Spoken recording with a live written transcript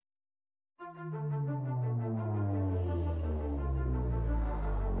There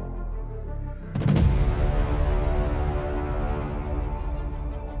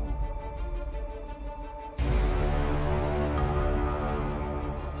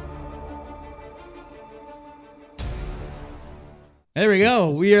we go.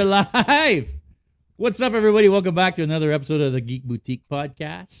 We are live. What's up, everybody? Welcome back to another episode of the Geek Boutique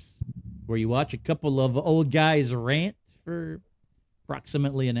podcast, where you watch a couple of old guys rant for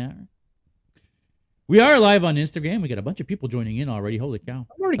approximately an hour. We are live on Instagram. We got a bunch of people joining in already. Holy cow.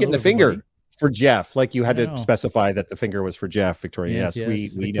 I'm already getting the finger for Jeff. Like you had to specify that the finger was for Jeff, Victoria. Yes, we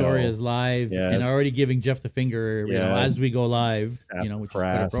Victoria's know. live and already giving Jeff the finger, you know, as we go live, which is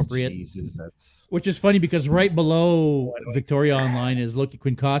quite appropriate. Jesus, which is funny because right below Victoria Online is Loki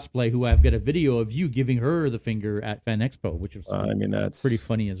Quinn Cosplay, who I've got a video of you giving her the finger at Fan Expo, which is that's pretty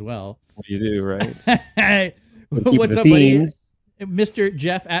funny as well. What do you do, right? What's up, buddy? Mr.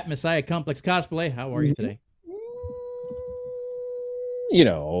 Jeff at Messiah Complex Cosplay. How are you today? You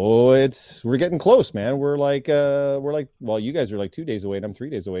know, we're getting close, man. We're like, well, you guys are like 2 days away, and I'm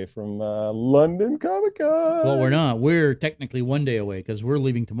 3 days away from London Comic Con. Well, we're not. We're technically 1 day away because we're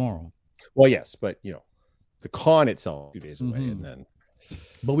leaving tomorrow. Well, yes, but you know, the con itself 2 days away, and then.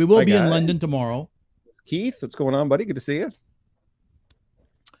 But we will be in London tomorrow. Keith, what's going on, buddy? Good to see you,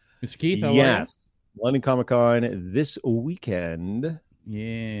 Mr. Keith. How are you? London Comic Con this weekend.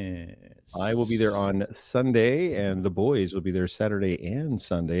 Yes. I will be there on Sunday, and the boys will be there Saturday and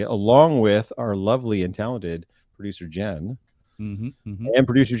Sunday, along with our lovely and talented producer Jen, and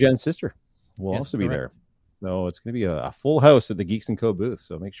producer Jen's sister will also be there. So it's going to be a full house at the Geeks & Co booth.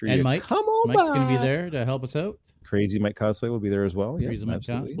 So make sure you come on. Mike's going to be there to help us out. Crazy Mike Cosplay will be there as well. Crazy Mike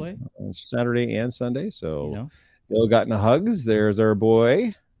Cosplay on Saturday and Sunday. So Bill got in the hugs. There's our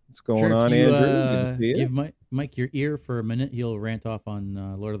boy. What's going on, Andrew? Give Mike your ear for a minute. He'll rant off on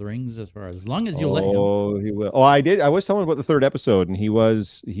Lord of the Rings as long as you'll let him. Oh, he will. Oh, I did. I was telling him about the third episode, and he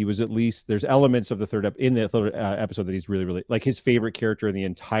was at least. There's elements of the third episode that he's really like. His favorite character in the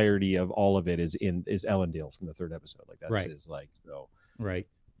entirety of all of it is Elendil from the third episode. Like that's his so. Right.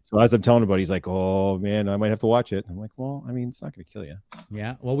 So as I'm telling him about it, he's like, "Oh man, I might have to watch it." I'm like, "Well, I mean, it's not going to kill you."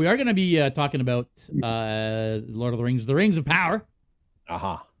 Yeah. Well, we are going to be talking about Lord of the Rings, the Rings of Power.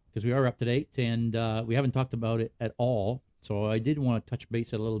 Because we are up to date, and we haven't talked about it at all. So I did want to touch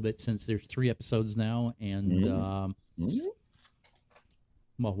base a little bit since there's 3 episodes now, and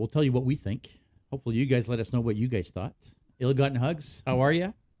well, we'll tell you what we think. Hopefully, you guys let us know what you guys thought. Ill-gotten hugs. How are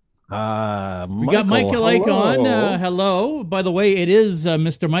you? We got Michael Ike on. Hello. By the way, it is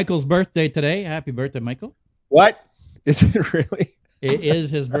Mr. Michael's birthday today. Happy birthday, Michael. What? Is it really? It is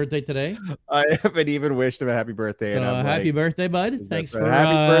his birthday today. I haven't even wished him a happy birthday. So happy birthday, bud. Thanks for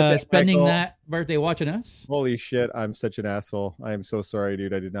spending Michael. that birthday watching us. Holy shit, I'm such an asshole. I am so sorry,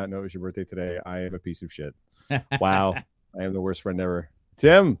 dude. I did not know it was your birthday today. I am a piece of shit. Wow. I am the worst friend ever.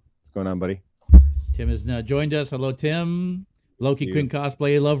 Tim, what's going on, buddy? Tim has joined us. Hello, Tim. Loki Quinn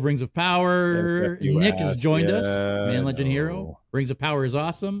Cosplay, Love Rings of Power. Nick has joined us. Man, Legend, Hero. Rings of Power is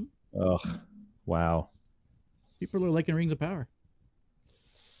awesome. Oh, wow. People are liking Rings of Power.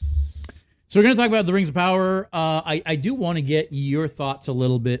 So we're going to talk about the Rings of Power. I do want to get your thoughts a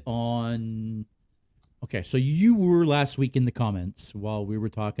little bit on... Okay, so you were last week in the comments while we were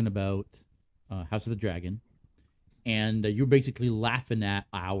talking about House of the Dragon, and you were basically laughing at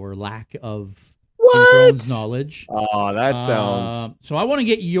our lack of Game of Thrones knowledge. Oh, that sounds... So I want to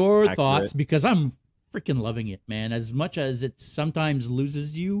get your thoughts because I'm freaking loving it, man. As much as it sometimes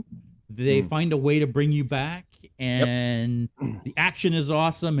loses you, they find a way to bring you back, and the action is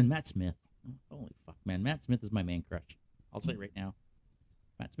awesome, and Matt Smith. Holy fuck, man. Matt Smith is my man crush. I'll say it right now.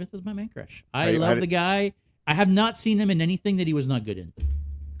 Matt Smith is my man crush. I love the guy. I have not seen him in anything that he was not good in.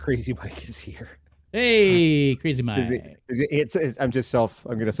 Crazy Mike is here. Hey, Crazy Mike. I'm going to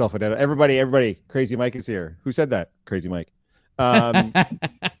self-identify. Everybody, Crazy Mike is here. Who said that? Crazy Mike. The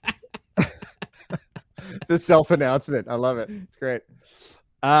self-announcement. I love it. It's great.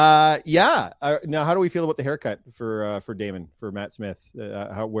 Now how do we feel about the haircut for Damon, for Matt Smith?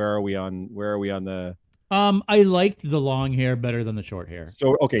 Where are we on the I liked the long hair better than the short hair.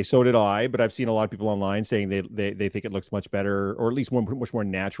 So did I, but I've seen a lot of people online saying they think it looks much better, or at least much more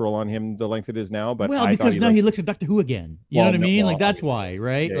natural on him, the length it is now. But because now he looks like Doctor Who again. You know what I mean? Like that's why,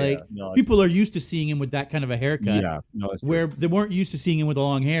 right? People are used to seeing him with that kind of a haircut. Yeah, where they weren't used to seeing him with the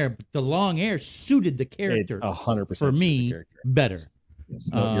long hair, but the long hair suited the character 100% for me better. Yes,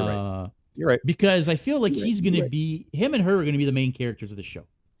 you're right. You're right. Because I feel like him and her are going to be the main characters of the show.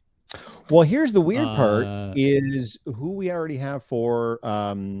 Well, here's the weird part is who we already have for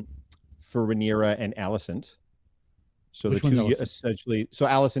Rhaenyra and Alicent. So Which the one's two Alicent? essentially. So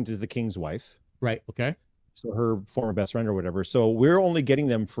Alicent is the king's wife. Right. Okay. So her former best friend or whatever. So we're only getting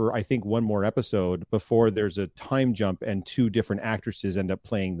them for, I think, one more episode before there's a time jump and two different actresses end up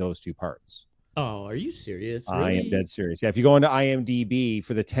playing those two parts. Oh, are you serious? I Really? am dead serious. Yeah, if you go into IMDb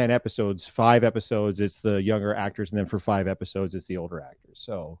for the 10 episodes, 5 episodes it's the younger actors, and then for 5 episodes it's the older actors.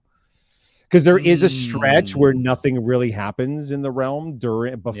 So because there is a stretch where nothing really happens in the realm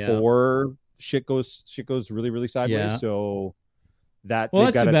before shit goes really, really sideways. Yeah. So that's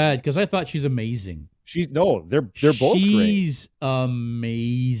too bad, because I thought she's amazing. They're both great. She's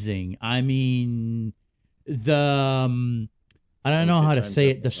amazing. I mean, the I don't know how to say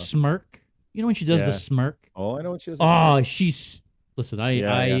it. The smirk. You know when she does the smirk? Oh, I know what she does. Oh, she's listen.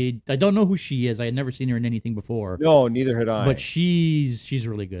 I don't know who she is. I had never seen her in anything before. No, neither had I. But she's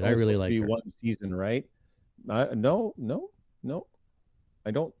really good. I really like her. One season, right? No.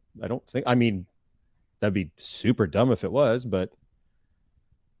 I don't think. I mean, that'd be super dumb if it was, but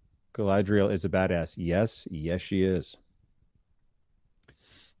Galadriel is a badass. Yes, she is.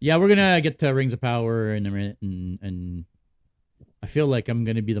 Yeah, we're gonna get to Rings of Power in a minute, and I feel like I'm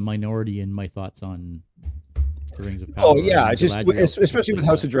gonna be the minority in my thoughts on the Rings of Power. Oh yeah, just especially with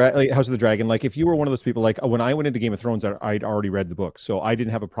House of the Dragon. Like, if you were one of those people, like when I went into Game of Thrones, I'd already read the book, so I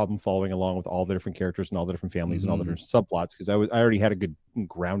didn't have a problem following along with all the different characters and all the different families and all the different subplots because I already had a good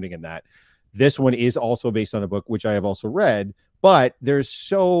grounding in that. This one is also based on a book which I have also read, but there's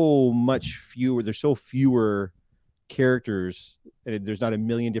so fewer characters. There's not a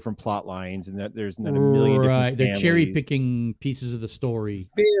million different plot lines, and that there's not a million different They're cherry picking pieces of the story.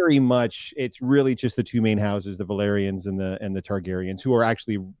 Very much, it's really just the two main houses, the Valerians and the Targaryens, who are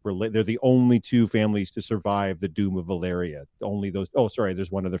actually they're the only two families to survive the doom of Valyria. Only those. Oh, sorry,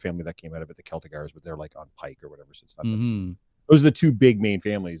 there's one other family that came out of it, the Celtigars, but they're like on Pike or whatever. So it's not. Those are the two big main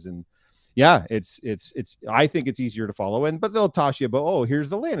families, and yeah, it's. I think it's easier to follow, but they'll toss you about. Oh, here's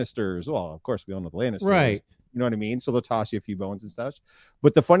the Lannisters. Well, of course we all know the Lannisters, right? You know what I mean? So they'll toss you a few bones and stuff.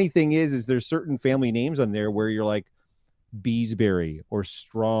 But the funny thing is there's certain family names on there where you're like Beesbury or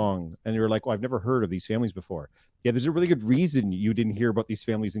Strong, and you're like, well, I've never heard of these families before. Yeah, there's a really good reason you didn't hear about these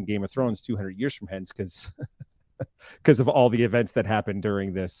families in Game of Thrones 200 years from hence, because of all the events that happened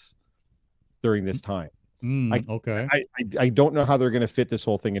during this time. Okay. I don't know how they're going to fit this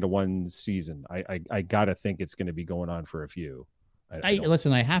whole thing into one season. I gotta think it's going to be going on for a few.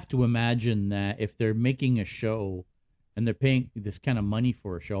 Listen, I have to imagine that if they're making a show and they're paying this kind of money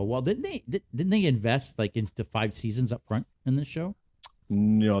for a show, well, didn't they invest like into 5 seasons up front in this show?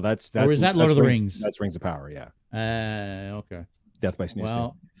 No, that's or is that Lord of the Rings? That's Rings of Power, yeah. Okay. Death by Snoo.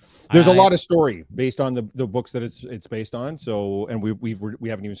 Well, there's a lot of story based on the books that it's based on. So, and we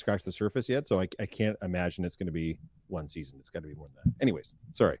haven't even scratched the surface yet. So I can't imagine it's going to be one season. It's got to be more than that. Anyways,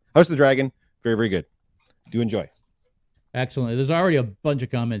 sorry. House of the Dragon, very, very good. Do enjoy. Excellent. There's already a bunch of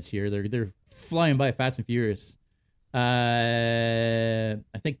comments here. They're flying by fast and furious. I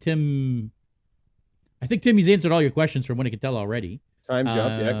think Timmy's answered all your questions from what I can tell already. Time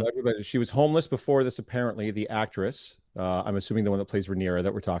jump. Yeah, she was homeless before this. Apparently, the actress. I'm assuming the one that plays Rhaenyra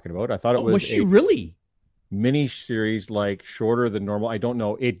that we're talking about. I thought it was. Was she really? Mini series, like shorter than normal. I don't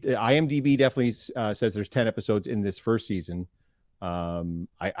know. IMDb definitely says there's 10 episodes in this first season. The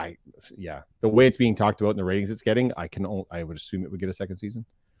way it's being talked about and the ratings it's getting, I would assume it would get a second season.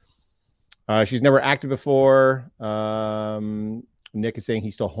 She's never acted before. Nick is saying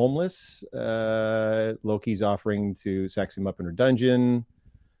he's still homeless. Loki's offering to sex him up in her dungeon.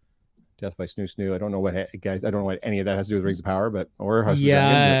 Death by Snoo. I don't know what any of that has to do with Rings of Power, but I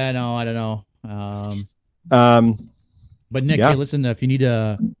don't know. But Nick, hey, listen, if you need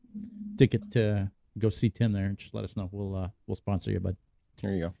a ticket to go see Tim there, just let us know. We'll sponsor you, bud.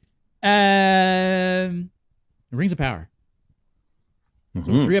 There you go. Rings of Power.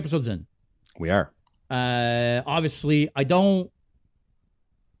 So 3 episodes in. We are. Obviously,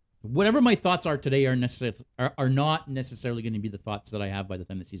 whatever my thoughts are today are not necessarily going to be the thoughts that I have by the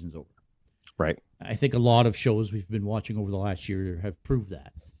time the season's over. Right. I think a lot of shows we've been watching over the last year have proved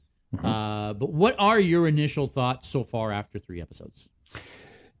that. But what are your initial thoughts so far after 3 episodes?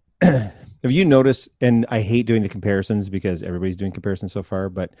 Have you noticed, and I hate doing the comparisons because everybody's doing comparisons so far,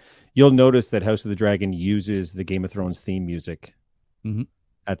 but you'll notice that House of the Dragon uses the Game of Thrones theme music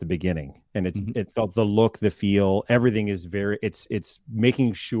at the beginning, and it felt the look, the feel, everything is it's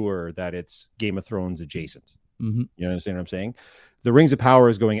making sure that it's Game of Thrones adjacent. You understand what I'm saying? The Rings of Power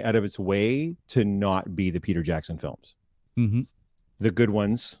is going out of its way to not be the Peter Jackson films, the good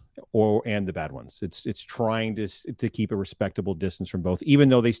ones and the bad ones. It's trying to keep a respectable distance from both, even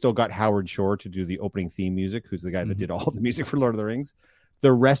though they still got Howard Shore to do the opening theme music, who's the guy that did all the music for Lord of the Rings.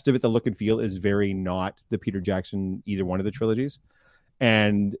 The rest of it, the look and feel is very not the Peter Jackson, either one of the trilogies.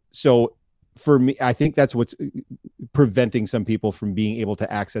 And so for me, I think that's what's preventing some people from being able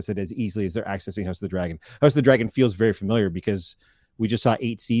to access it as easily as they're accessing House of the Dragon. House of the Dragon feels very familiar because we just saw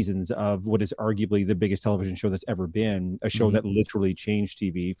 8 seasons of what is arguably the biggest television show that's ever been, a show that literally changed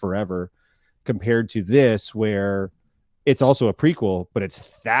TV forever, compared to this, where it's also a prequel, but it's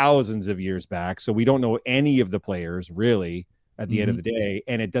thousands of years back. So we don't know any of the players really at the end of the day.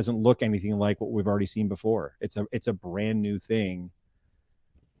 And it doesn't look anything like what we've already seen before. It's a brand new thing.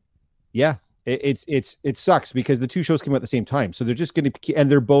 Yeah. It sucks because the two shows came out at the same time. So they're just going to,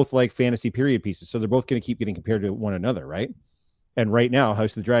 and they're both like fantasy period pieces. So they're both going to keep getting compared to one another. Right. And right now,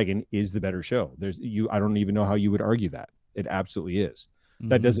 House of the Dragon is the better show. I don't even know how you would argue that. It absolutely is.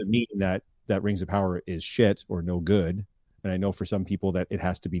 That doesn't mean that Rings of Power is shit or no good. And I know for some people that it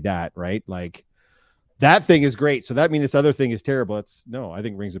has to be that, right? Like that thing is great. So that means this other thing is terrible. I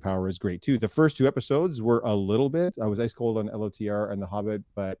think Rings of Power is great too. The first 2 episodes were a little bit, I was ice cold on LOTR and The Hobbit,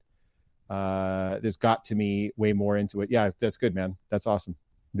 but this got to me way more into it. Yeah, that's good, man. That's awesome.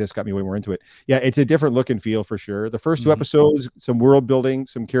 This got me way more into it. Yeah, it's a different look and feel for sure. The first 2 episodes, some world building,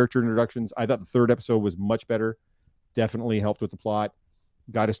 some character introductions. I thought the 3rd episode was much better. Definitely helped with the plot.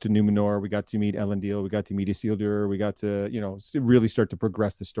 Got us to Numenor. We got to meet Elendil. We got to meet Isildur. We got to, really start to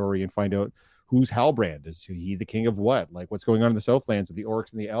progress the story and find out who's Halbrand. Is he the king of what? Like, what's going on in the Southlands with the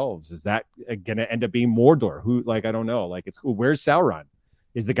orcs and the elves? Is that going to end up being Mordor? Who, like, I don't know. Like, where's Sauron?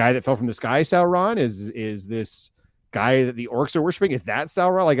 Is the guy that fell from the sky Sauron? Is this guy that the orcs are worshiping? Is that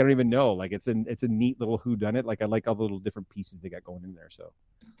Sauron? Like, I don't even know. Like, it's a neat little whodunit. Like, I like all the little different pieces they got going in there. So,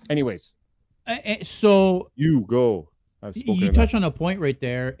 anyways, so you go. You touched on a point right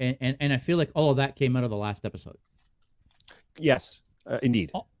there, and I feel like all of that came out of the last episode. Yes,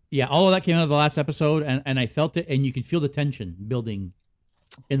 indeed. Yeah, all of that came out of the last episode, and I felt it, and you could feel the tension building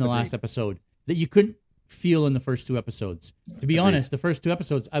in the last episode that you couldn't feel in the first 2 episodes. To be honest, the first 2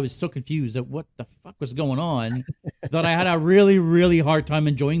 episodes, I was so confused at what the fuck was going on that I had a really, really hard time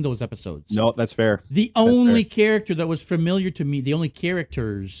enjoying those episodes. No, that's fair. The only character that was familiar to me, the only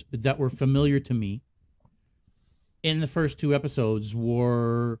characters that were familiar to me in the first 2 episodes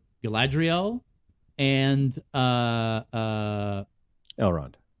were Galadriel and Elrond.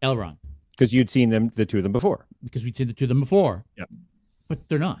 Because you'd seen the 2 of them before. Because we'd seen the 2 of them before. Yep. But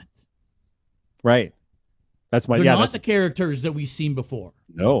they're not. Right. They're not the characters that we've seen before.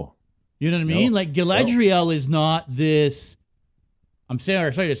 No. You know what I mean? Like Galadriel is not this. I'm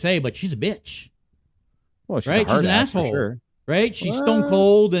sorry to say, but she's a bitch. Well, she's right? She's an asshole. Sure. Right? She's stone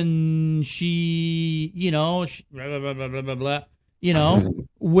cold, and she blah, blah, blah, blah, blah, blah.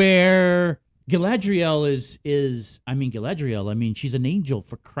 Where Galadriel Galadriel, she's an angel,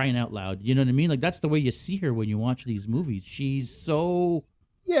 for crying out loud. You know what I mean? Like, that's the way you see her when you watch these movies. She's so,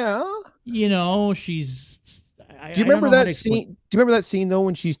 she's. Do you remember that scene? Do you remember that scene though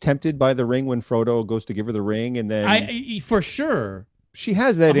when she's tempted by the ring when Frodo goes to give her the ring, and then for sure she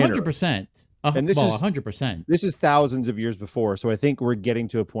has that 100%. And this is 100%. This is thousands of years before, so I think we're getting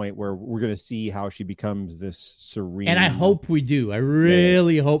to a point where we're going to see how she becomes this serene. And I hope we do. I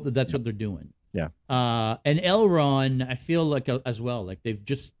really hope that that's what they're doing. Yeah. And Elrond, I feel like as well, like they've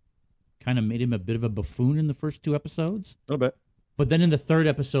just kind of made him a bit of a buffoon in the first 2 episodes. A little bit. But then in the 3rd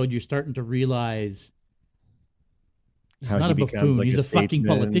episode, you're starting to realize he's not a buffoon. Like he's a fucking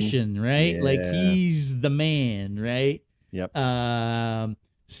politician, right? Yeah. Like, he's the man, right? Yep.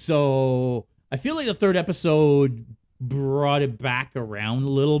 So I feel like the 3rd episode brought it back around a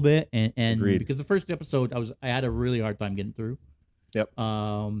little bit, and because the first episode I had a really hard time getting through. Yep.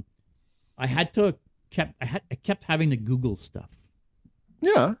 I kept having to Google stuff.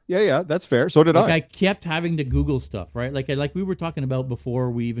 Yeah, that's fair. So did I. I kept having to Google stuff, right? Like we were talking about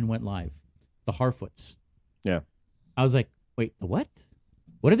before we even went live, the Harfoots. Yeah. I was like, wait, the what?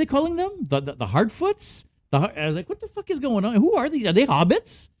 What are they calling them? The Hardfoots? I was like, what the fuck is going on? Who are these? Are they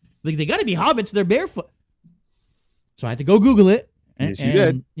hobbits? Like, they got to be hobbits. They're barefoot. So I had to go Google it. Yes, you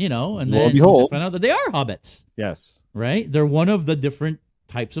did. And then behold, find out that they are hobbits. Yes. Right? They're one of the different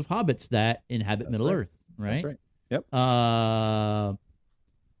types of hobbits that inhabit Middle Earth. Right? That's right. Yep.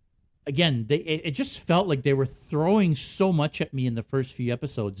 Again, it just felt like they were throwing so much at me in the first few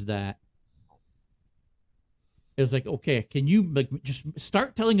episodes that it was like, okay, can you just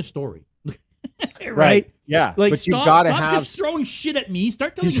start telling a story? Right? Yeah. Like, but you gotta have just throwing shit at me.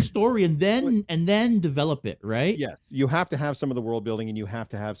 Start telling a story and then develop it, right? Yes. You have to have some of the world building, and you have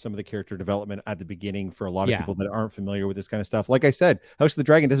to have some of the character development at the beginning for a lot of people that aren't familiar with this kind of stuff. Like I said, House of the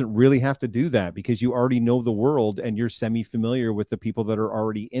Dragon doesn't really have to do that because you already know the world and you're semi-familiar with the people that are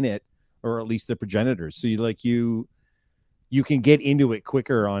already in it, or at least the progenitors. So you can get into it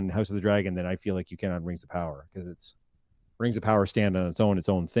quicker on House of the Dragon than I feel like you can on Rings of Power, because it's Rings of Power stand on its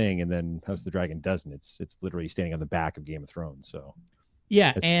own thing, and then House of the Dragon doesn't. It's literally standing on the back of Game of Thrones. So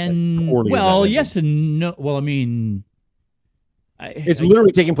yeah, and well, yes and no. Well, I mean, it's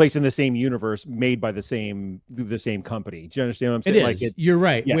literally taking place in the same universe, made by the same company. Do you understand what I'm saying? It is. You're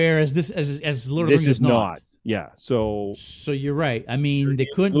right. Yeah. Whereas this, as Lord of the Rings, is not. Yeah. So you're right. I mean, they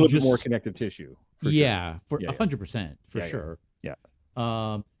couldn't a little bit more connective tissue. For 100% for sure. Yeah.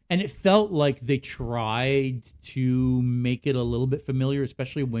 And it felt like they tried to make it a little bit familiar,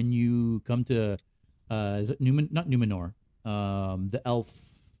 especially when you come to is it not Numenor, the elf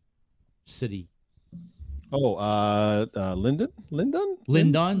city. Oh, Lindon,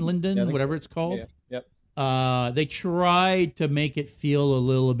 yeah, whatever it's called. Yeah. Yep. They tried to make it feel a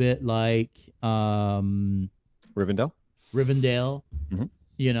little bit like Rivendell. Mm-hmm.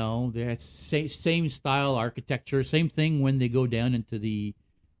 You know, they had same style architecture. Same thing when they go down into the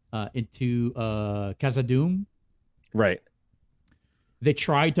Khazad-dûm. Right. They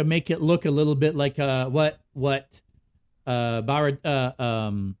tried to make it look a little bit like what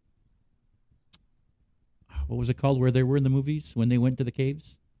was it called where they were in the movies when they went to the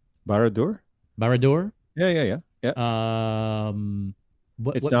caves? Barad-dûr? Yeah.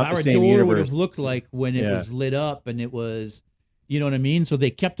 What Barad-dûr would have looked like when it was lit up, and it was, you know what I mean? So they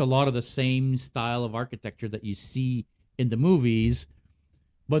kept a lot of the same style of architecture that you see in the movies,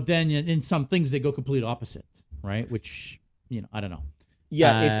 but then in some things they go complete opposite, right? Which, you know, I don't know.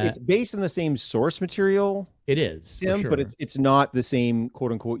 Yeah, it's based on the same source material. It is, for sure. But it's not the same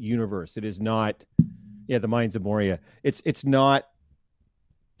quote unquote universe. It is not. Yeah, the Mines of Moria. It's not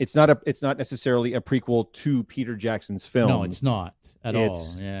necessarily a prequel to Peter Jackson's film. No, it's not at all.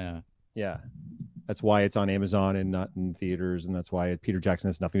 Yeah. That's why it's on Amazon and not in theaters, and that's why Peter Jackson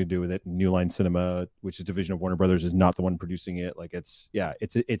has nothing to do with it. New Line Cinema, which is a division of Warner Brothers, is not the one producing it. Like it's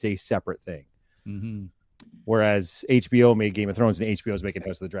a separate thing. Mm-hmm. Whereas HBO made Game of Thrones, and HBO is making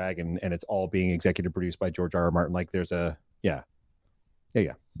House of the Dragon, and it's all being executive produced by George R.R. Martin. Like there's a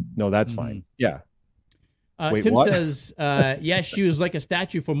no, that's fine. Yeah. Wait, Tim says, she was like a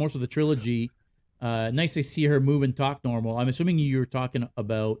statue for most of the trilogy. Nice to see her move and talk normal. I'm assuming you're talking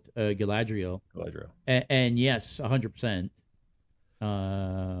about Galadriel. And yes, 100%.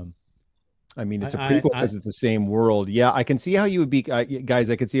 I mean, it's a prequel because it's the same world. Yeah, I can see how you would be, guys.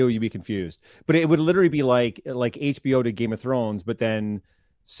 I can see how you'd be confused. But it would literally be like HBO did Game of Thrones, but then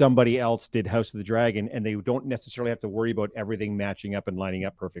somebody else did House of the Dragon, and they don't necessarily have to worry about everything matching up and lining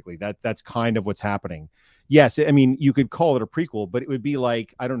up perfectly. That's kind of what's happening. Yes, I mean, you could call it a prequel, but it would be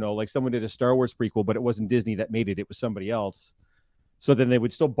like, I don't know, like someone did a Star Wars prequel, but it wasn't Disney that made it. It was somebody else. So then they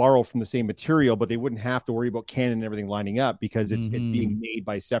would still borrow from the same material, but they wouldn't have to worry about canon and everything lining up because it's being made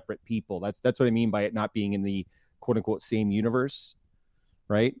by separate people. That's what I mean by it not being in the quote unquote same universe,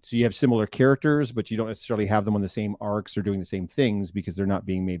 right? So you have similar characters, but you don't necessarily have them on the same arcs or doing the same things because they're not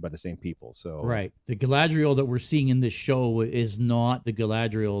being made by the same people. So right, the Galadriel that we're seeing in this show is not the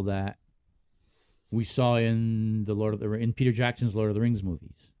Galadriel that we saw in in Peter Jackson's Lord of the Rings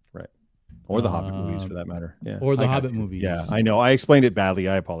movies. Or the Hobbit movies, for that matter. Yeah. Or the Hobbit movies. Yeah, I know. I explained it badly.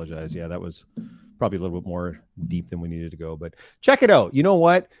 I apologize. Yeah, that was probably a little bit more deep than we needed to go. But check it out. You know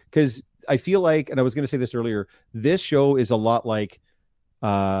what? Because I feel like, and I was going to say this earlier, this show is a lot like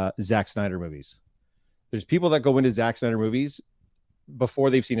Zack Snyder movies. There's people that go into Zack Snyder movies before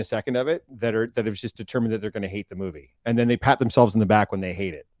they've seen a second of it that have just determined that they're going to hate the movie. And then they pat themselves in the back when they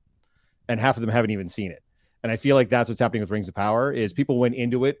hate it. And half of them haven't even seen it. And I feel like that's what's happening with Rings of Power is people went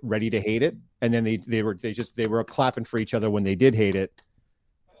into it ready to hate it. And then they were clapping for each other when they did hate it.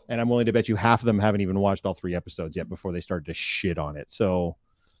 And I'm willing to bet you half of them haven't even watched all 3 episodes yet before they started to shit on it. So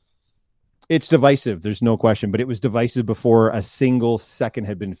it's divisive. There's no question, but it was divisive before a single second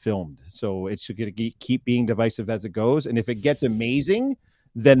had been filmed. So it's going to keep being divisive as it goes. And if it gets amazing,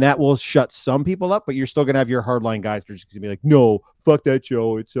 then that will shut some people up, but you're still going to have your hardline guys who are just going to be like, no, fuck that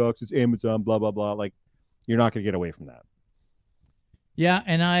show. It sucks. It's Amazon, blah, blah, blah. Like, you're not going to get away from that. Yeah,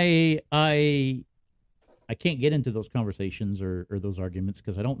 and I can't get into those conversations or those arguments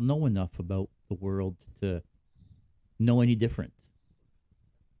because I don't know enough about the world to know any different.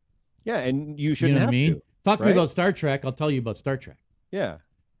 Yeah, and you shouldn't have to. Talk to me about Star Trek, I'll tell you about Star Trek. Yeah.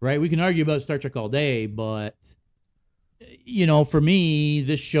 Right? We can argue about Star Trek all day, but you know, for me,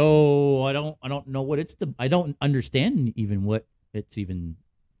 this show, I don't know what I don't understand even what it's even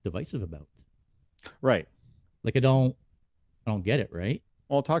divisive about. Right. Like I don't get it, right?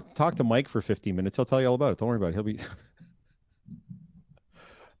 Well, talk to Mike for 15 minutes. He'll tell you all about it. Don't worry about it. He'll be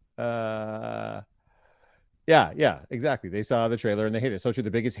Yeah, exactly. They saw the trailer and they hated it. So true.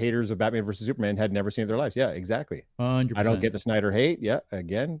 The biggest haters of Batman versus Superman had never seen it in their lives. Yeah, exactly. 100%. I don't get the Snyder hate. Yeah,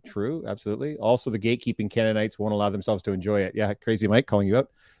 again, true, absolutely. Also, the gatekeeping Canaanites won't allow themselves to enjoy it. Yeah, Crazy Mike calling you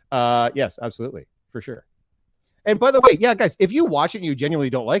out. Yes, absolutely, for sure. And by the way, yeah, guys, if you watch it and you genuinely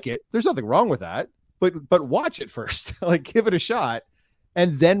don't like it, there's nothing wrong with that. But watch it first, like give it a shot,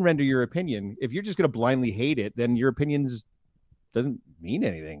 and then render your opinion. If you're just going to blindly hate it, then your opinions doesn't mean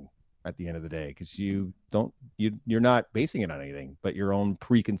anything at the end of the day, because you're not basing it on anything but your own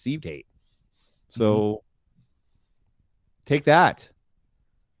preconceived hate. So take that.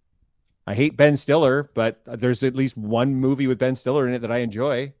 I hate Ben Stiller, but there's at least one movie with Ben Stiller in it that I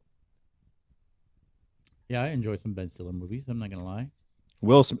enjoy. Yeah, I enjoy some Ben Stiller movies. I'm not gonna lie.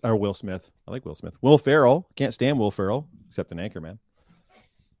 Will Smith. I like Will Smith. Will Ferrell. Can't stand Will Ferrell except in Anchorman.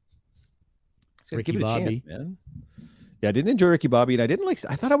 Ricky Bobby, chance, man. Yeah, I didn't enjoy Ricky Bobby, and I didn't like.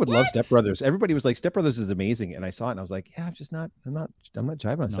 I thought I would love Step Brothers. Everybody was like, Step Brothers is amazing, and I saw it, and I was like, yeah, I'm not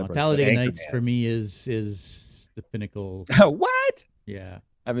jiving on Step Brothers. Talladega Nights for me is the pinnacle. What? Yeah,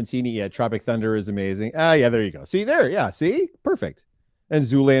 I haven't seen it yet. Tropic Thunder is amazing. Yeah, there you go. See there, yeah, see, perfect. And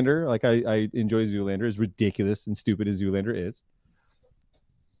Zoolander, like I enjoy Zoolander, as ridiculous and stupid as Zoolander is.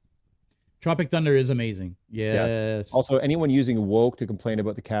 Tropic Thunder is amazing. Yes. Yeah. Also, anyone using woke to complain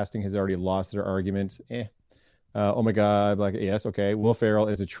about the casting has already lost their argument. Oh my God! Like, yes, okay. Will Ferrell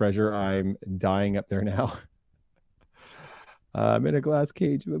is a treasure. I'm dying up there now. I'm in a glass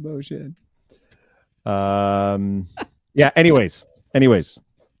cage of emotion. Yeah. Anyways,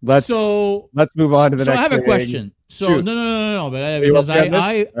 let's move on to the next. So I have a question. So Shoot. No, but because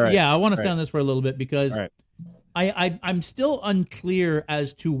I want to stay on this for a little bit because I'm still unclear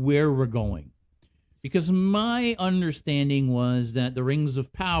as to where we're going. Because my understanding was that the Rings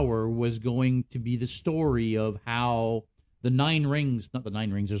of Power was going to be the story of how the 9 rings, not the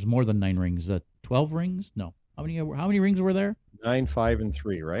 9 rings, there's more than 9 rings, 12 rings? No. How many rings were there? 9, 5, and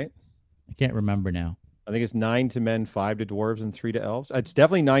 3, right? I can't remember now. I think it's 9 to men, 5 to dwarves, and 3 to elves. It's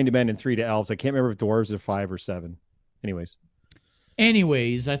definitely 9 to men and 3 to elves. I can't remember if dwarves are 5 or 7.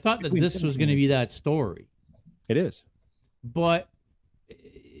 Anyways, I thought that this was going to be that story. It is. But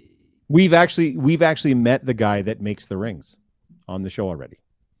We've actually met the guy that makes the rings on the show already.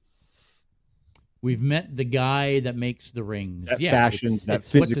 We've met the guy that makes the rings. That fashions, that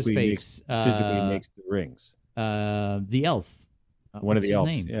physically makes the rings. The elf. One of the elves.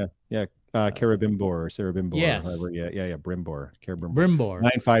 Name? Yeah. Carabimbor or Sarabimbor. Yes. Or whatever. Yeah. Brimbor. Brimbor.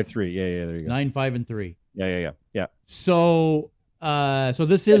 953. Yeah. There you go. 9, 5, and 3. Yeah. So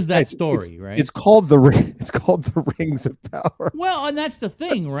this is that story, right? It's called the ring. It's called the Rings of Power. Well, and that's the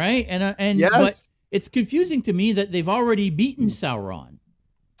thing, right? And yes. But it's confusing to me that they've already beaten Sauron.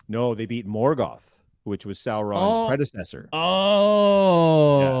 No, they beat Morgoth, which was Sauron's predecessor.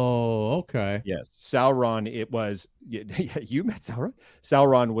 Okay. Yes, Sauron. It was. You met Sauron.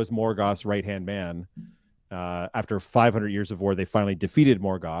 Sauron was Morgoth's right-hand man. After 500 years of war, they finally defeated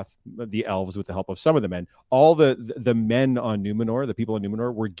Morgoth, the elves, with the help of some of the men. All the men on Numenor, the people on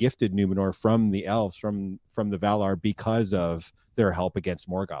Numenor, were gifted Numenor from the elves, from the Valar, because of their help against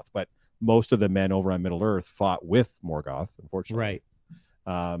Morgoth. But most of the men over on Middle Earth fought with Morgoth, unfortunately. Right.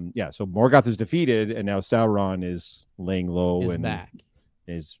 So Morgoth is defeated, and now Sauron is laying low and back.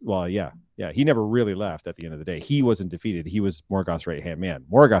 He never really left at the end of the day. He wasn't defeated. He was Morgoth's right-hand man.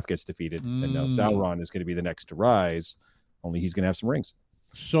 Morgoth gets defeated, and now Sauron is going to be the next to rise, only he's going to have some rings.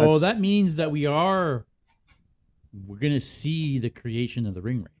 So that means that we're going to see the creation of the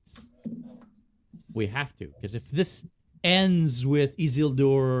ring wraiths. We have to, because if this ends with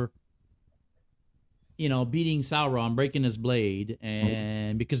Isildur, beating Sauron, breaking his blade,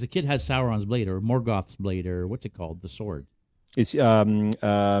 and because the kid has Sauron's blade, or Morgoth's blade, or what's it called? The sword. It's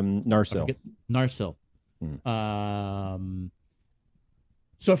Narsil. Narsil.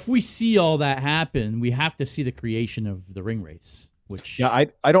 So if we see all that happen, we have to see the creation of the ring wraiths. Which I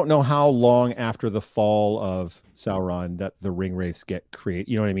don't know how long after the fall of Sauron that the ring wraiths get created.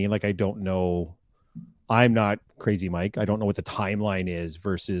 You know what I mean? Like, I don't know. I'm not Crazy Mike. I don't know what the timeline is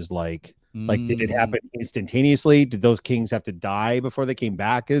versus like did it happen instantaneously? Did those kings have to die before they came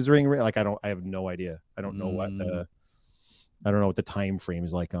back as ring wraith? Like, I have no idea. I don't know I don't know what the time frame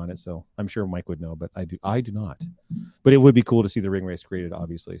is like on it, so I'm sure Mike would know, but I do not. But it would be cool to see the ring race created,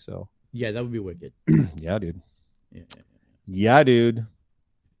 obviously. So yeah, that would be wicked. Yeah, dude. Yeah, dude.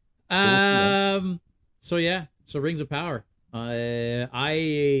 So Rings of Power. Like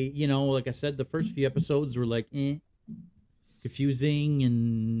I said, the first few episodes were like confusing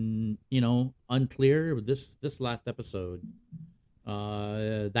and unclear. But this last episode,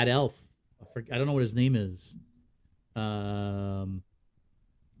 that elf, I don't know what his name is. The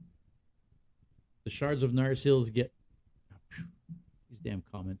shards of Narsil's get these damn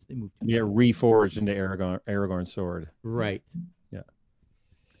comments. They move. Yeah, reforged into Aragorn's sword. Right. Yeah.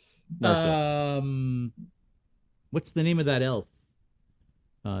 What's the name of that elf?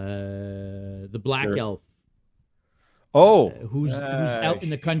 The black elf. Oh, who's out in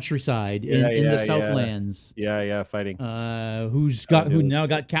the countryside in the Southlands? Yeah, fighting. Who now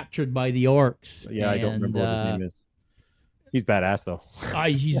got captured by the orcs? Yeah, I don't remember what his name is. He's badass though.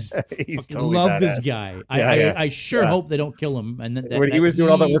 He's totally love badass. This guy. I sure hope they don't kill him. And when he was doing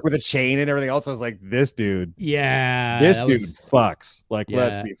all that work with the chain and everything else, I was like, this dude. Yeah, this dude fucks. Like,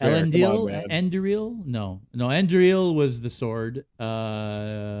 let's be fair. Elendil? No, Elendil was the sword.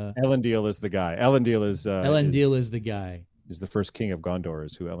 Elendil is the guy. Elendil is the guy. Is the first king of Gondor?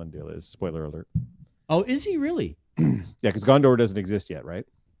 Is who Elendil is? Spoiler alert. Oh, is he really? Yeah, because Gondor doesn't exist yet, right?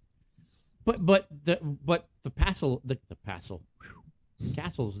 But the castle's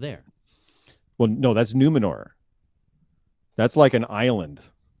there. Well, no, that's Numenor. That's like an island.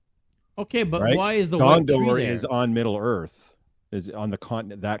 Okay, but right? Why is the Gondor is on Middle Earth, is on the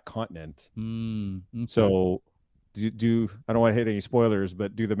continent. Okay. So do I don't want to hit any spoilers,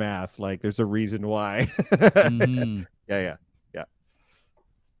 but do the math. Like, there's a reason why. Yeah.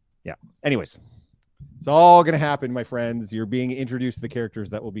 Anyways. It's all going to happen, my friends. You're being introduced to the characters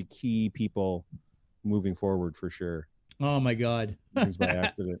that will be key people moving forward for sure. Oh, my God. Things by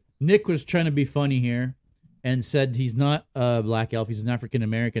accident. Nick was trying to be funny here and said he's not a black elf. He's an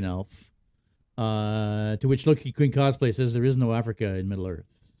African-American elf. To which Loki Queen Cosplay says there is no Africa in Middle-earth.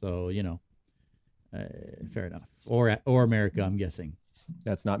 So, fair enough. Or America, I'm guessing.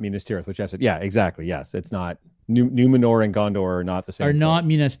 That's not Minas Tirith, which I said. Yeah, exactly. Yes, it's not. Numenor and Gondor are not the same. Are not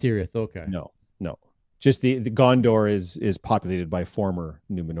Minas Tirith. Okay. No. Just the Gondor is populated by former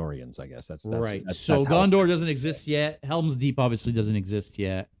Numenorians, I guess. That's right. So Gondor doesn't exist yet. Helm's Deep obviously doesn't exist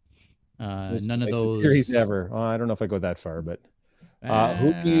yet. None of those series ever. I don't know if I go that far, but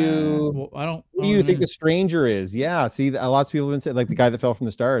who do you think the stranger is? Yeah, see, lots of people have been saying, like, the guy that fell from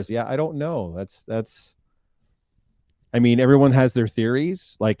the stars. Yeah, I don't know. That's. I mean, everyone has their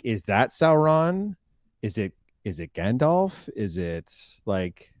theories. Like, is that Sauron? Is it Gandalf? Is it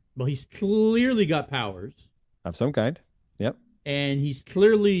like? Well, he's clearly got powers of some kind. Yep. And he's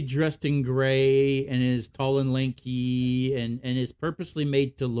clearly dressed in gray and is tall and lanky and is purposely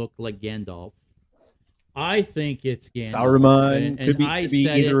made to look like Gandalf. I think it's Gandalf. Saruman could be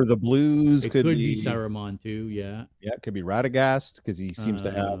either of the blues. It could be Saruman too. Yeah. Yeah, it could be Radagast because he seems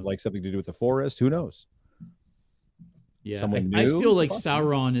to have like something to do with the forest. Who knows? Yeah, I feel like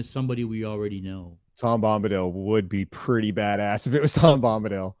Sauron is somebody we already know. Tom Bombadil would be pretty badass if it was Tom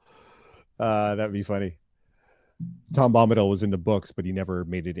Bombadil. That'd be funny. Tom Bombadil was in the books, but he never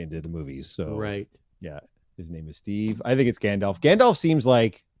made it into the movies. So right. Yeah. His name is Steve. I think it's Gandalf. Gandalf seems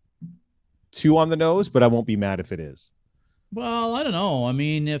like too on the nose, but I won't be mad if it is. Well, I don't know. I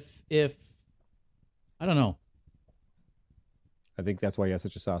mean, if I don't know. I think that's why he has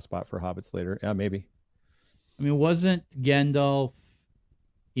such a soft spot for hobbits later. Yeah, maybe. I mean, wasn't Gandalf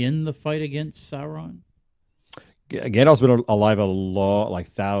in the fight against Sauron? Gandalf's been alive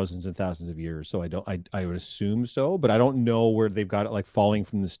like thousands and thousands of years, so I would assume so, but I don't know where they've got it, like falling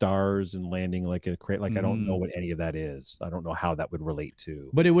from the stars and landing like a crate. Like I don't know what any of that is. I don't know how that would relate to.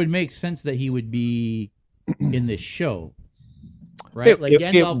 But it would make sense that he would be in this show, right?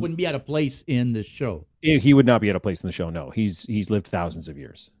 Gandalf wouldn't be at a place in the show. He would not be at a place in the show. No, he's lived thousands of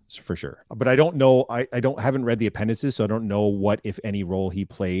years for sure. But I don't know. I haven't read the appendices, so I don't know what, if any, role he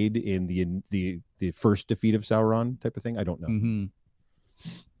played in the first defeat of Sauron type of thing. I don't know. Mm-hmm.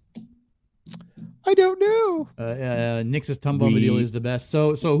 I don't know. Nick says Tom Bombadil is the best.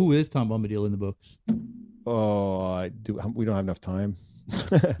 So who is Tom Bombadil in the books? Oh, we don't have enough time.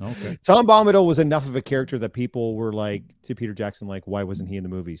 Okay. Tom Bombadil was enough of a character that people were like, to Peter Jackson, like, why wasn't he in the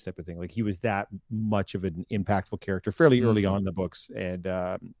movies type of thing? Like, he was that much of an impactful character fairly early on in the books. And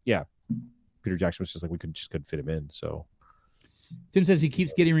yeah, Peter Jackson was just like, we couldn't fit him in. So Tim says he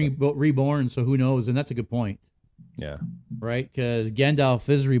keeps getting reborn, so who knows? And that's a good point. Yeah. Right? Because Gandalf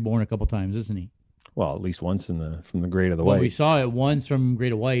is reborn a couple times, isn't he? Well, at least once from the Great of the White. We saw it once from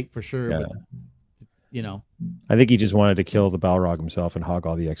Great of White for sure. Yeah. But, I think he just wanted to kill the Balrog himself and hog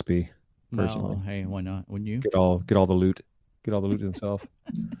all the XP. Personally, well, hey, why not? Wouldn't you get all the loot? Get all the loot himself.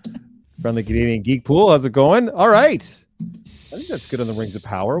 Friendly Canadian Geek Pool, how's it going? All right, I think that's good on the Rings of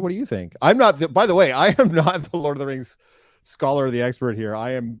Power. What do you think? I'm not. By the way, I am not the Lord of the Rings scholar or the expert here.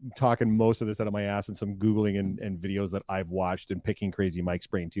 I am talking most of this out of my ass and some Googling and videos that I've watched and picking crazy Mike's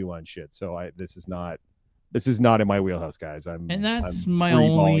brain too on shit. So this is not in my wheelhouse, guys. I'm my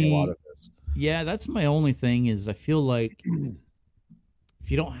only. A lot of this. Yeah, that's my only thing is I feel like if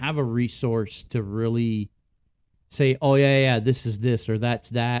if you don't have a resource to really say, oh yeah, this is this or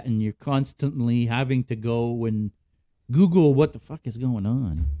that's that, and you're constantly having to go and Google what the fuck is going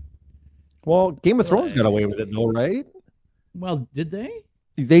on. Well, Game of Thrones got away with it though, right? Well, did they?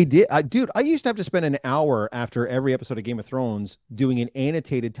 They did. Dude, I used to have to spend an hour after every episode of Game of Thrones doing an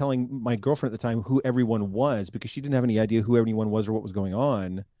annotated, telling my girlfriend at the time who everyone was, because she didn't have any idea who everyone was or what was going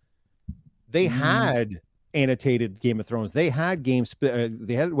on. They had annotated Game of Thrones. They had they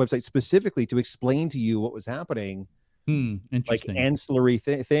had a website specifically to explain to you what was happening. Like ancillary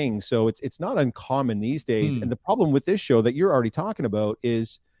things. So it's not uncommon these days. And the problem with this show that you're already talking about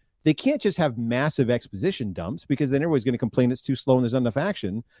is they can't just have massive exposition dumps, because then everybody's going to complain it's too slow and there's not enough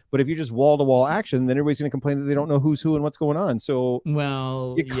action. But if you just wall-to-wall action, then everybody's going to complain that they don't know who's who and what's going on. So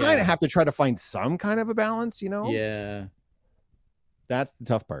you kind of have to try to find some kind of a balance, Yeah. That's the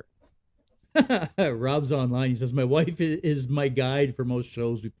tough part. Rob's online. He says, my wife is my guide for most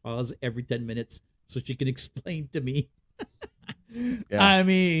shows. We pause every 10 minutes so she can explain to me. Yeah. I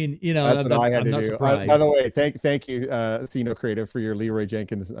mean, that's what I had to do. Surprised. By the way, thank you, Cino Creative, for your Leroy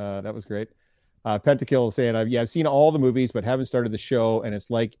Jenkins. That was great. Pentakill is saying, I've seen all the movies, but haven't started the show, and it's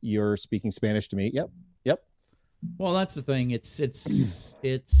like you're speaking Spanish to me. Yep. Well, that's the thing. It's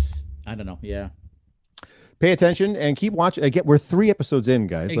I don't know. Yeah. Pay attention and keep watching. Again, we're 3 episodes in,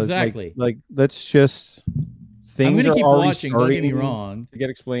 guys. Exactly. Like let's just. I'm going to keep watching. Don't get me wrong. To get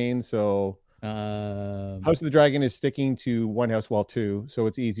explained, so. House of the Dragon is sticking to One House Wall 2, so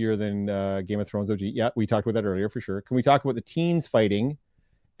it's easier than Game of Thrones OG. Yeah, we talked about that earlier for sure. Can we talk about the teens fighting,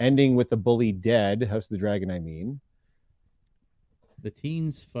 ending with the bully dead? House of the Dragon, I mean. The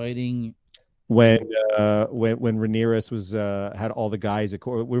teens fighting when Rhaenyra was had all the guys when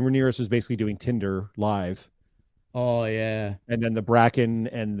Rhaenyra was basically doing Tinder live. Oh yeah. And then the Bracken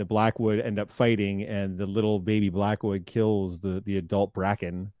and the Blackwood end up fighting, and the little baby Blackwood kills the adult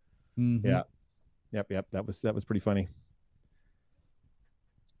Bracken. Mm-hmm. Yeah. Yep. That was pretty funny.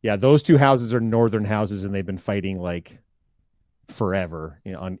 Yeah, those 2 houses are northern houses, and they've been fighting like forever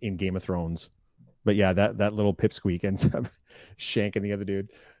in Game of Thrones. But yeah, that little pipsqueak ends up shanking the other dude.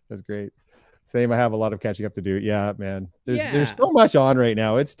 That's great. Same. I have a lot of catching up to do. Yeah, man. There's so much on right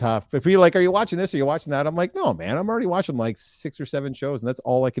now. It's tough. If you're like, are you watching this? Are you watching that? I'm like, no, man. I'm already watching like 6 or 7 shows, and that's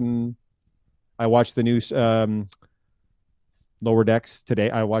all I can. I watched the new Lower Decks today.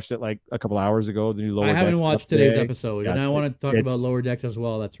 I watched it like a couple hours ago. The new Lower Decks. I haven't watched today's episode, and I want to talk about Lower Decks as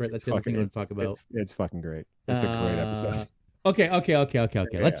well. That's right. That's the other thing I want to talk about. It's fucking great. It's a great episode. Okay.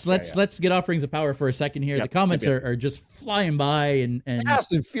 Let's get off Rings of Power for a second here. The comments are just flying by and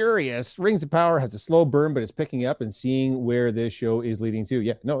Fast and Furious. Rings of Power has a slow burn, but it's picking up and seeing where this show is leading to.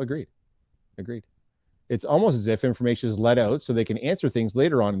 Yeah, no, agreed. It's almost as if information is let out so they can answer things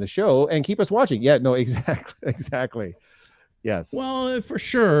later on in the show and keep us watching. Yeah, no, exactly. Yes. Well, for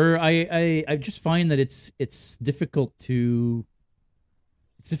sure. I just find that it's difficult to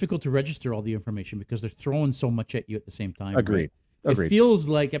register all the information because they're throwing so much at you at the same time. Agreed. Right? It feels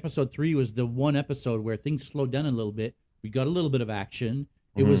like episode 3 was the one episode where things slowed down a little bit. We got a little bit of action.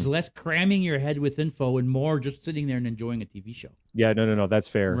 It was less cramming your head with info and more just sitting there and enjoying a TV show. Yeah, no, that's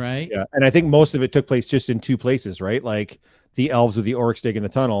fair. Right? Yeah, and I think most of it took place just in 2 places, right? Like the elves with the orcs digging the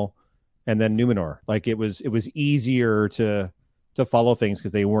tunnel, and then Numenor. Like it was easier to follow things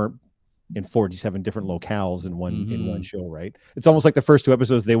because they weren't in 47 different locales in one show, right? It's almost like the first 2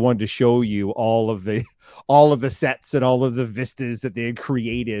 episodes they wanted to show you all of the sets and all of the vistas that they had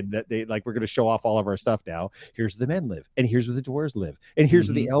created, that they like, we're going to show off all of our stuff now. Here's where the men live, and here's where the dwarves live, and here's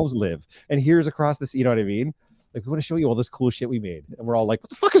where the elves live, and here's across this, you know what I mean? Like, we want to show you all this cool shit we made, and we're all like, what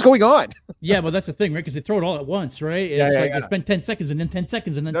the fuck is going on? Yeah, but that's the thing, right? Because they throw it all at once, right? It's they spend 10 seconds and then 10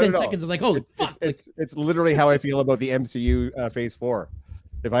 seconds and then 10 seconds. It's like, holy fuck. It's literally how I feel about the MCU Phase 4.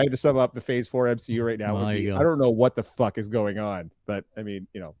 If I had to sum up the Phase 4 MCU right now, I don't know what the fuck is going on, but I mean,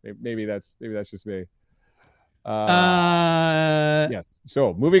 maybe that's just me. Yes.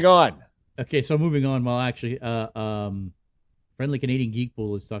 So moving on. Okay, so moving on. Well, actually, Friendly Canadian Geek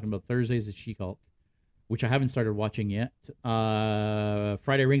Pool is talking about Thursdays at She-Hulk, which I haven't started watching yet.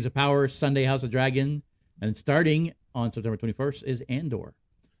 Friday, Rings of Power. Sunday, House of Dragon, and starting on September 21st is Andor,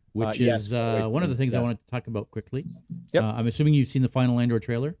 which is one of the things I wanted to talk about quickly. Yep. I'm assuming you've seen the final Andor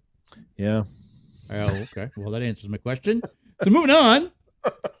trailer. Yeah. Oh, okay. Well, that answers my question. So moving on.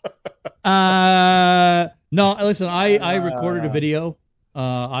 No, listen, I recorded a video.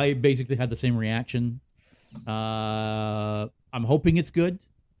 I basically had the same reaction. I'm hoping it's good.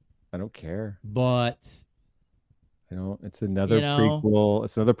 I don't care. But it's another prequel.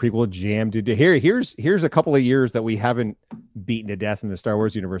 It's another prequel jammed into here's a couple of years that we haven't beaten to death in the Star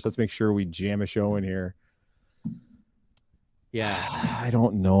Wars universe. Let's make sure we jam a show in here. Yeah. I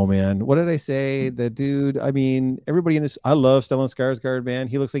don't know, man. What did I say? The dude, I mean, everybody in this, I love Stellan Skarsgård, man.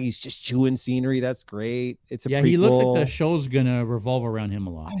 He looks like he's just chewing scenery. That's great. It's a Yeah, he looks like the prequel. show's gonna revolve around him a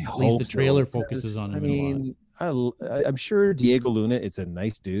lot. I At least the hope trailer so. focuses 'Cause, on I him a lot. mean, I'm sure Diego Luna is a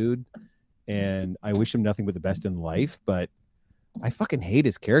nice dude, and I wish him nothing but the best in life, but I fucking hate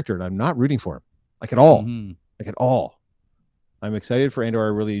his character, and I'm not rooting for him. Like at all. Mm-hmm. Like at all. I'm excited for Andor. I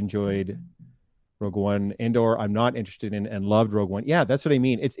really enjoyed Rogue One. Andor, I'm not interested in and loved Rogue One. Yeah, that's what I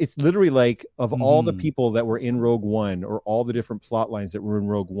mean. It's literally like of all the people that were in Rogue One or all the different plot lines that were in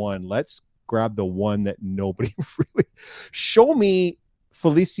Rogue One, let's grab the one that nobody really show me.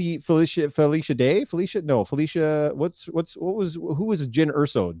 Felicia Day? Felicia, who was Jyn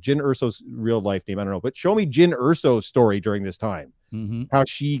Erso? Jyn Erso's real life name, I don't know. But show me Jyn Erso's story during this time. Mm-hmm. How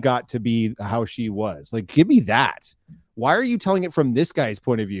she got to be how she was. Like, give me that. Why are you telling it from this guy's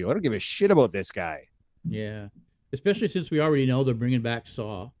point of view? I don't give a shit about this guy. Yeah. Especially since we already know they're bringing back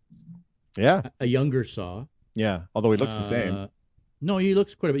Saw. Yeah. A younger Saw. Yeah. Although he looks the same. No, he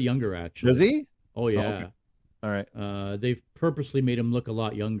looks quite a bit younger, actually. Does he? Oh, yeah. Oh, okay. All right. They've purposely made him look a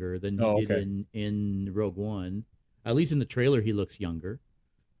lot younger than he did in Rogue One. At least in the trailer, he looks younger.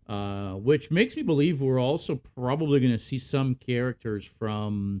 Which makes me believe we're also probably going to see some characters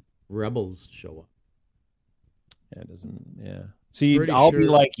from Rebels show up. Yeah, it doesn't. Yeah. See, I'll be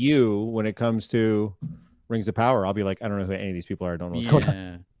like you when it comes to Rings of Power. I'll be like, I don't know who any of these people are. I don't know what's going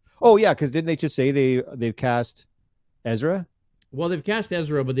on. Oh yeah, because didn't they just say they've cast Ezra? Well, they've cast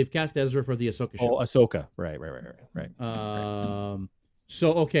Ezra, but they've cast Ezra for the Ahsoka show. Oh, Ahsoka. Right.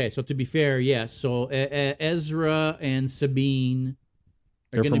 So to be fair, yes. So Ezra and Sabine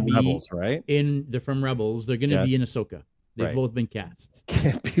are going to be Rebels, right? They're from Rebels. They're going to be in Ahsoka. They've both been cast.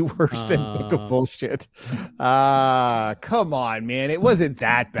 Can't be worse than Book of Bullshit. Come on, man. It wasn't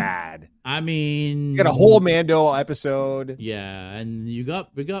that bad. I mean, you got a whole Mando episode. Yeah, and we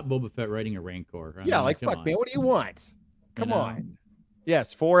got Boba Fett riding a Rancor. I mean, fuck, man. What do you want? Come on.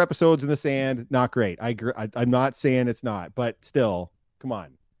 Yes, 4 episodes in the sand. Not great. I agree. I'm not saying it's not, but still, come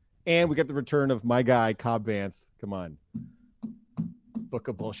on. And we got the return of my guy, Cobb Vanth. Come on. Book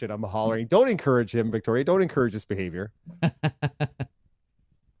of Bullshit. I'm hollering. Don't encourage him, Victoria. Don't encourage this behavior.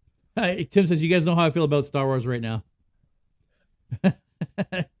 Tim says, you guys know how I feel about Star Wars right now. That's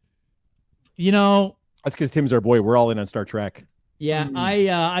because Tim's our boy. We're all in on Star Trek. Yeah,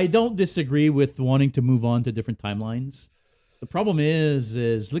 I don't disagree with wanting to move on to different timelines. The problem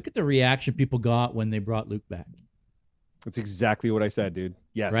is look at the reaction people got when they brought Luke back. That's exactly what I said, dude.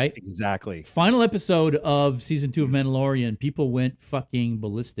 Yes, right? Exactly. Final episode of season 2 of Mandalorian, people went fucking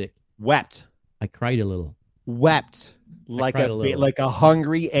ballistic. Wept. I cried a little. Wept like a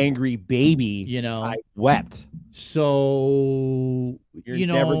hungry, angry baby. I wept. So you're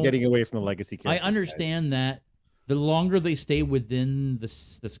never getting away from the legacy character. I understand that the longer they stay within the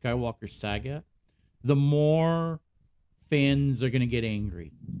Skywalker saga, the more fans are going to get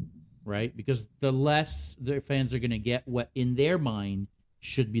angry. Right? Because the less their fans are going to get what in their mind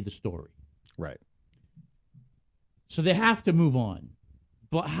should be the story. Right. So they have to move on.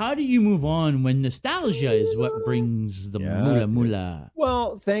 But how do you move on when nostalgia is what brings the mula?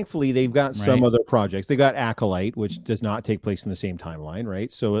 Well, thankfully, they've got some other projects. They got Acolyte, which does not take place in the same timeline,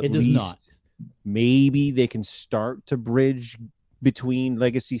 right? So at least maybe they can start to bridge between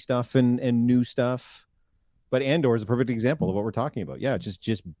legacy stuff and new stuff. But Andor is a perfect example of what we're talking about. Yeah,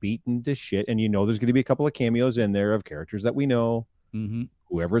 just beaten to shit. And there's going to be a couple of cameos in there of characters that we know. Mm-hmm.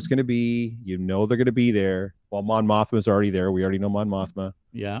 Whoever it's going to be, they're going to be there. Well, Mon Mothma's already there. We already know Mon Mothma.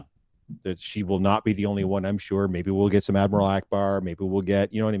 Yeah. That she will not be the only one, I'm sure. Maybe we'll get some Admiral Akbar. Maybe we'll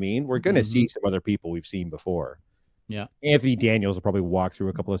get, you know what I mean? We're going to see some other people we've seen before. Yeah. Anthony Daniels will probably walk through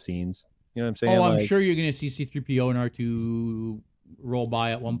a couple of scenes. You know what I'm saying? Oh, I'm sure you're going to see C-3PO and R2 roll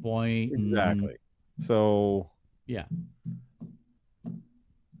by at one point. Exactly. So... yeah.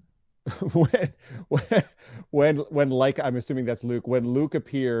 when like I'm assuming that's Luke. When Luke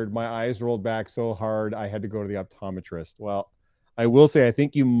appeared, my eyes rolled back so hard I had to go to the optometrist. Well, I will say I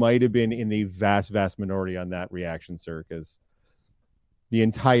think you might have been in the vast minority on that reaction, sir, because the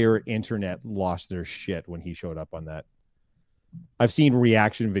entire internet lost their shit when he showed up on that. I've seen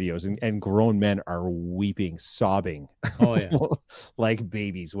reaction videos and grown men are weeping, sobbing. Oh yeah. like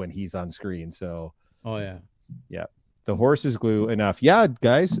babies when he's on screen. So oh yeah. Yeah. The horse is glue enough. Yeah,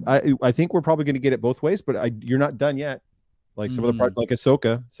 guys, I think we're probably going to get it both ways, but you're not done yet. Like some of the parts, like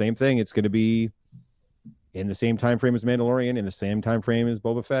Ahsoka, same thing. It's going to be in the same time frame as Mandalorian, in the same time frame as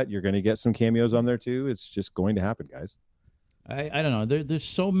Boba Fett. You're going to get some cameos on there too. It's just going to happen, guys. I don't know. There's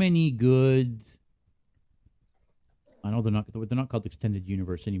so many good. I know they're not called Extended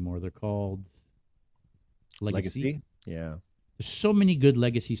Universe anymore. They're called Legacy. Yeah. There's so many good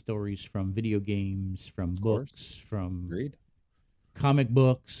legacy stories from video games, from books, from Agreed. comic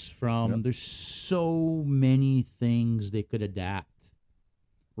books, from there's so many things they could adapt.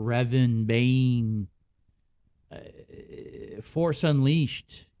 Revan, Bane, Force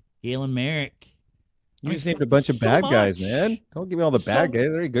Unleashed, Galen Merrick. You just named a bunch of bad guys, man. Don't give me all the bad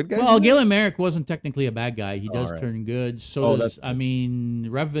guys. They're good guys. Well, Galen Merrick wasn't technically a bad guy. He does turn good. So does,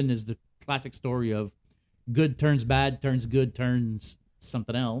 Revan is the classic story of good turns bad, turns good, turns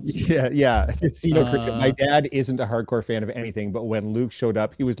something else. Yeah. My dad isn't a hardcore fan of anything, but when Luke showed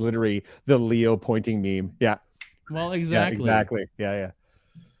up, he was literally the Leo pointing meme. Yeah. Well, exactly. Yeah, exactly. Yeah.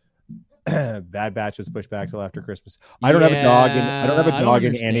 Bad Batch was pushed back till after Christmas. I don't have a dog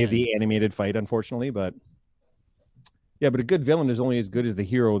in any of the animated fight, unfortunately, but yeah, but a good villain is only as good as the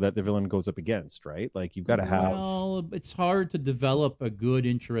hero that the villain goes up against, right? Like you've got to have. Well, it's hard to develop a good,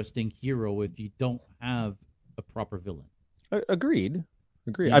 interesting hero if you don't have a proper villain. Agreed.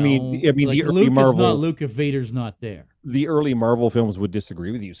 You I mean, the early Luke Marvel. Is not Luke if Vader's not there. The early Marvel films would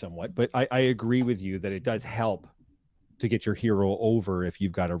disagree with you somewhat, but I agree with you that it does help to get your hero over if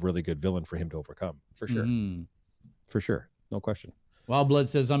you've got a really good villain for him to overcome. For sure. Mm-hmm. For sure. No question. Wild Blood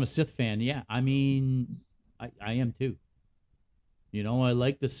says, I'm a Sith fan. Yeah, I mean, I am too. You know, I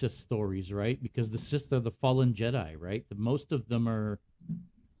like the Sith stories, right? Because the Sith are the fallen Jedi, right? Most of them are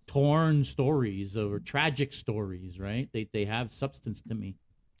torn stories or tragic stories, right? They have substance to me.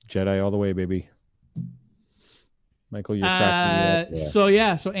 Jedi all the way, baby. Michael, you're cracking me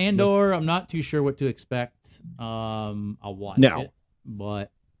up. So Andor, I'm not too sure what to expect. I'll watch it,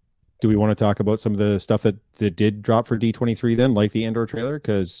 but do we want to talk about some of the stuff that did drop for D23 then, like the Andor trailer?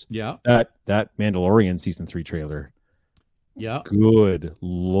 Because that Mandalorian season 3 trailer. Yeah. Good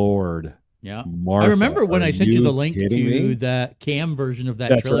Lord. Yeah. Martha, I remember when I sent you the link to that cam version of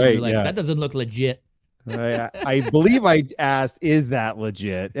that trailer. Right, you're like, that doesn't look legit. I believe I asked, is that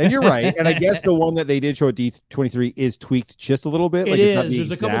legit? And you're right. And I guess the one that they did show at D23 is tweaked just a little bit. It is.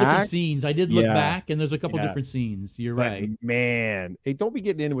 There's a couple different scenes. I did look back, and there's a couple different scenes. You're right. Man, hey, don't be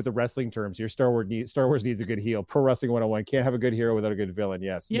getting in with the wrestling terms here. Star Wars needs a good heel. Pro Wrestling 101 can't have a good hero without a good villain.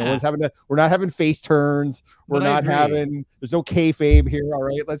 Yes. Yeah. No one's we're not having face turns. There's no kayfabe here. All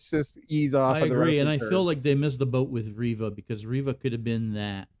right. Let's just ease off. I agree. And I feel like they missed the boat with Reva because Reva could have been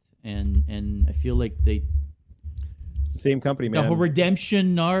that. And I feel like same company, man. The whole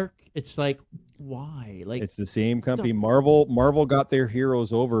redemption arc. It's like, why? Like it's the same company. Marvel got their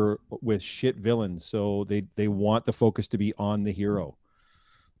heroes over with shit villains, so they want the focus to be on the hero.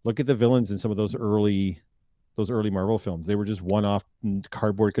 Look at the villains in some of those early Marvel films. They were just one-off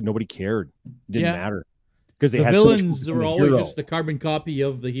cardboard because nobody cared. Didn't matter. Because the villains were always just the carbon copy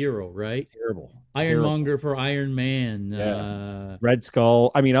of the hero, right? Terrible. Ironmonger for Iron Man. Yeah. Red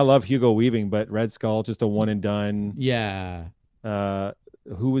Skull. I mean, I love Hugo Weaving, but Red Skull just a one and done. Yeah.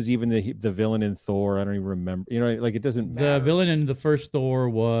 Who was even the villain in Thor? I don't even remember. You know, like it doesn't matter. The villain in the first Thor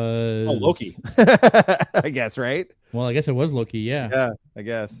was Loki. I guess, right? Well, I guess it was Loki. Yeah. Yeah, I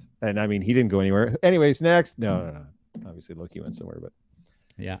guess. And I mean, he didn't go anywhere. Anyways, next. No. Obviously, Loki went somewhere, but.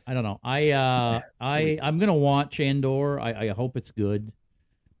 Yeah, I don't know. I'm gonna watch Andor. I hope it's good,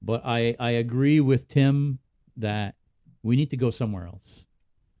 but I agree with Tim that we need to go somewhere else.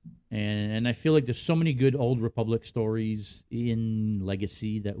 And I feel like there's so many good old Republic stories in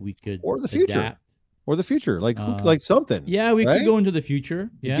Legacy that we could or the future adapt. like something. Yeah, we could go into the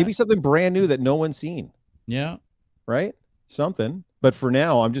future. Yeah, give me something brand new that no one's seen. Yeah, right. Something. But for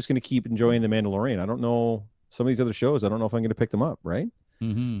now, I'm just going to keep enjoying The Mandalorian. I don't know some of these other shows. I don't know if I'm going to pick them up. Right.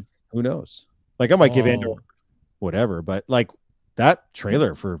 Mm-hmm. Who knows? Like I might give Andor whatever, but like that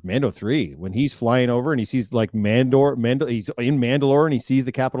trailer for Mando 3 when he's flying over and he sees like he's in Mandalore and he sees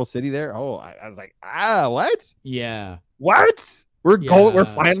the capital city there. Oh, I was like, what? Yeah. What? We're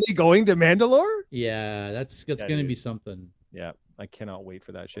finally going to Mandalore? Yeah, that's going to be something. Yeah, I cannot wait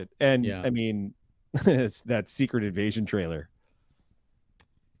for that shit. And I mean, it's that Secret Invasion trailer.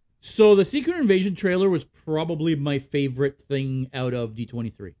 So the Secret Invasion trailer was probably my favorite thing out of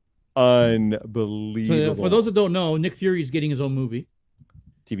D23. Unbelievable. So for those that don't know, Nick Fury is getting his own movie.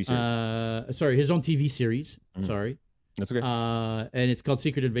 TV series. His own TV series. Mm-hmm. Sorry. That's okay. And it's called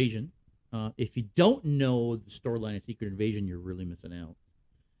Secret Invasion. If you don't know the storyline of Secret Invasion, you're really missing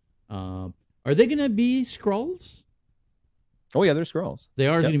out. Are they going to be Skrulls? Oh, yeah, they're Skrulls. They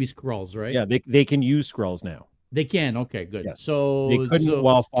are going to be Skrulls, right? Yeah, they can use Skrulls now. They can. Okay, good. Yes. So they couldn't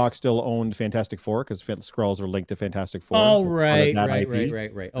while Fox still owned Fantastic Four because Skrulls are linked to Fantastic Four. Oh, right.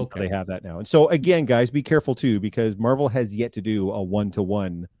 Okay. They have that now. And so again, guys, be careful too, because Marvel has yet to do a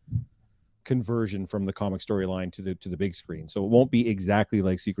 1-to-1 conversion from the comic storyline to the big screen. So it won't be exactly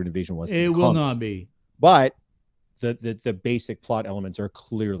like Secret Invasion was. It will not be. But the basic plot elements are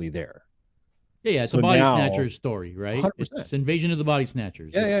clearly there. Yeah, it's a body snatchers story, right? 100%. It's Invasion of the Body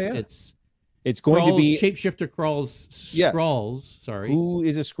Snatchers. Yeah. It's going to be shapeshifter Skrulls. Sorry, who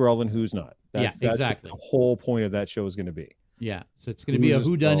is a Skrull and who's not? That's exactly. What the whole point of that show is going to be. Yeah, so it's going to be a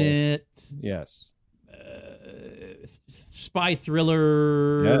whodunit. Yes. Spy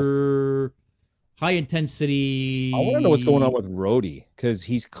thriller. Yes. High intensity. I want to know what's going on with Rhodey, because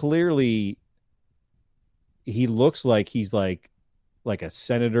he looks like he's like a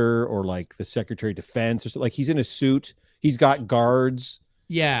senator or like the Secretary of Defense or something. Like he's in a suit. He's got guards.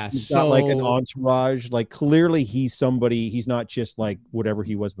 Yeah, he's got like an entourage. Like clearly he's somebody. He's not just like whatever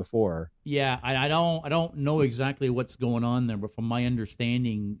he was before. Yeah, I don't know exactly what's going on there, but from my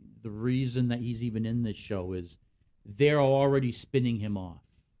understanding, the reason that he's even in this show is they're already spinning him off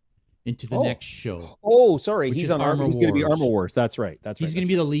into the next show. Oh, sorry, he's on Armor Wars. He's going to be Armor Wars. That's right. He's going to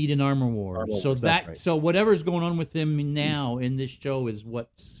be the lead in Armor Wars. So whatever's going on with him now in this show is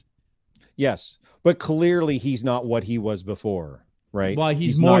what's. Yes, but clearly he's not what he was before. Right. Well,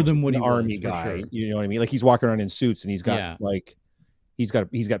 he's more than what he was, army guy. Sure. You know what I mean? Like he's walking around in suits and he's got he's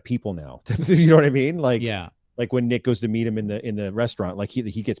got people now. You know what I mean? Like like when Nick goes to meet him in the restaurant, like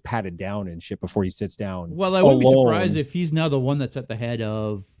he gets patted down and shit before he sits down. Well, I wouldn't be surprised if he's now the one that's at the head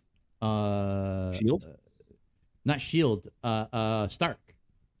of Shield, not Shield, Stark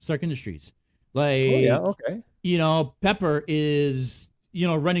Industries. Like, okay. You know, Pepper is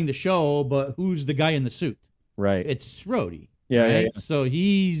running the show, but who's the guy in the suit? Right. It's Rhodey. Yeah, right? Yeah. So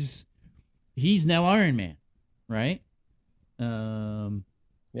he's now Iron Man, right? Yeah,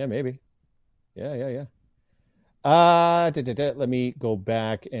 maybe. Yeah. Let me go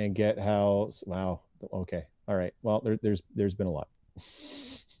back and get how. Wow. Okay. All right. Well, there's been a lot.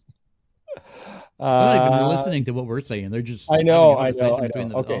 They're not even listening to what we're saying. They're just. I know.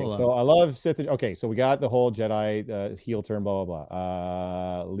 Okay, so I love Sith. Okay, so we got the whole Jedi heel turn. Blah blah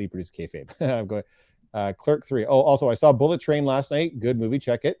blah. Lee produced kayfabe. I'm going. Clerk 3. Oh, also, I saw Bullet Train last night. Good movie.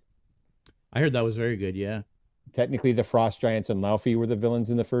 Check it. I heard that was very good. Yeah. Technically, the Frost Giants and Laufey were the villains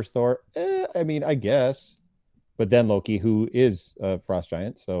in the first Thor. I mean, I guess. But then Loki, who is a Frost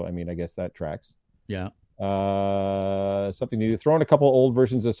Giant. So, I mean, I guess that tracks. Yeah. Something new. Throw in a couple old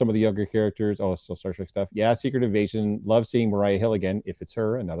versions of some of the younger characters. Oh, still Star Trek stuff. Yeah, Secret Invasion. Love seeing Mariah Hill again, if it's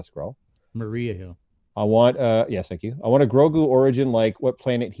her and not a Skrull. Maria Hill. I want, yes, thank you. I want a Grogu origin, like what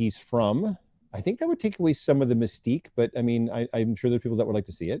planet he's from. I think that would take away some of the mystique, but I mean, I'm sure there's people that would like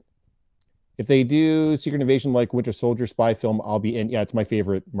to see it. If they do Secret Invasion like Winter Soldier spy film, I'll be in. Yeah, it's my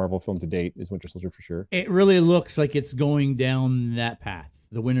favorite Marvel film to date is Winter Soldier for sure. It really looks like it's going down that path,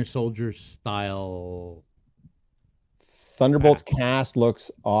 the Winter Soldier style. Thunderbolts cast looks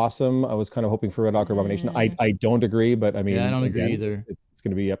awesome. I was kind of hoping for Red Hawk or Abomination. I don't agree, but I mean, I don't agree either. It's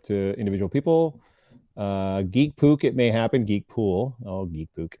going to be up to individual people. Geek Pook, it may happen. Geek Pool. Oh, Geek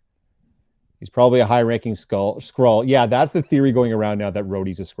Pook. He's probably a high-ranking Skrull. Yeah, that's the theory going around now that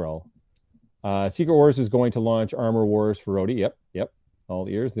Rhodey's a Skrull. Secret Wars is going to launch Armor Wars for Rhodey. Yep. All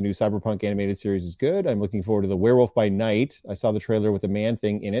ears. The new Cyberpunk animated series is good. I'm looking forward to the Werewolf by Night. I saw the trailer with the man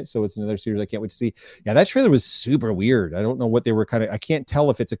thing in it, so it's another series I can't wait to see. Yeah, that trailer was super weird. I don't know what they were I can't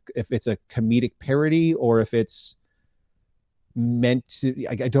tell if it's a comedic parody or if it's meant to.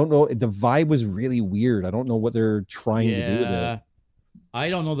 I don't know. The vibe was really weird. I don't know what they're trying to do with it. I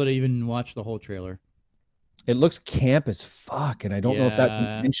don't know that I even watched the whole trailer. It looks camp as fuck, and I don't know if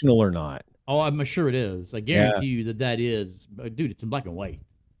that's intentional or not. Oh, I'm sure it is. I guarantee you that is. Dude, it's in black and white.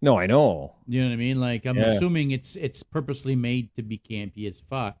 No, I know. You know what I mean? Like, I'm assuming it's purposely made to be campy as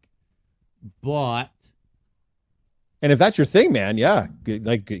fuck. But... And if that's your thing, man,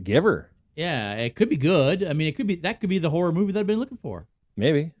 like, give her. Yeah, it could be good. I mean, that could be the horror movie that I've been looking for.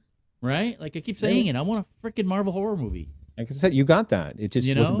 Maybe. Right? Like, I keep saying it. I want a freaking Marvel horror movie. Like I said, you got that. It just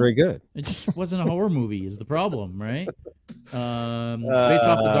wasn't very good. It just wasn't a horror movie is the problem, right? Based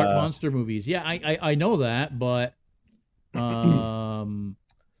off the Dark Monster movies. Yeah, I know that, but I don't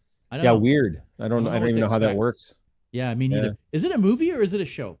know. Weird. I don't even know how that works. Yeah, me neither. Is it a movie or is it a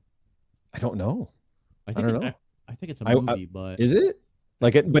show? I don't know. I think it's a movie, but is it?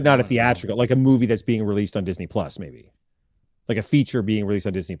 But not a theatrical, like a movie that's being released on Disney Plus, maybe. Like a feature being released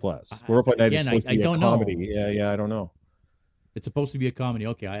on Disney Plus. Werewolf by Night is supposed to be a comedy. Yeah, I don't know. It's supposed to be a comedy.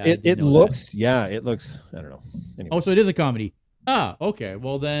 Okay, it looks. It looks. I don't know. Anyway. Oh, so it is a comedy. Ah, okay.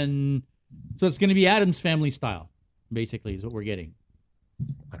 Well then, so it's going to be Addams Family style, basically, is what we're getting.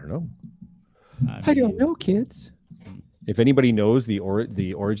 I don't know. I don't know, kids. If anybody knows the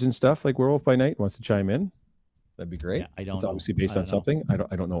origin stuff, like Werewolf by Night, wants to chime in, that'd be great. Yeah, I don't. It's obviously based on something. I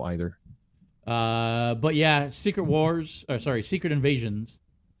don't know either. But yeah, Secret Invasion.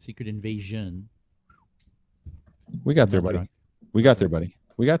 We got there, buddy. Drunk. We got there, buddy.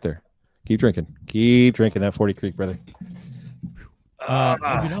 We got there. Keep drinking. Keep drinking that 40 Creek, brother.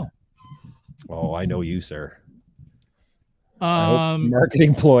 How'd you know? Oh, I know you, sir.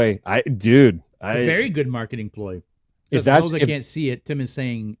 Marketing ploy. It's a very good marketing ploy. If those that can't see it, Tim is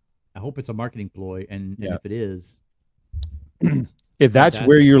saying, I hope it's a marketing ploy. And if it is, if that's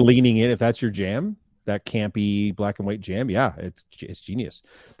where you're leaning in, if that's your jam, that campy black and white jam, yeah, it's genius.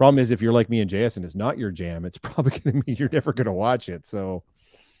 Problem is, if you're like me and JS and it's not your jam, it's probably going to mean you're never going to watch it. So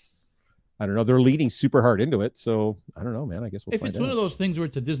I don't know. They're leading super hard into it. So I don't know, man. I guess we'll if it's one of those things where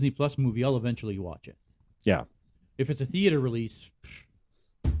it's a Disney Plus movie, I'll eventually watch it. Yeah. If it's a theater release,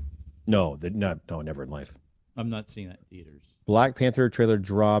 no, never in life. I'm not seeing that in theaters. Black Panther trailer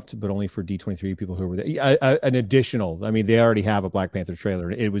dropped, but only for D23 people who were there. An additional. I mean, they already have a Black Panther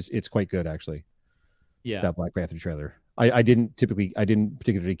trailer. It's quite good, actually. Yeah, that Black Panther trailer. I didn't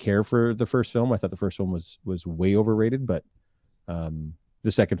particularly care for the first film. I thought the first one was way overrated, but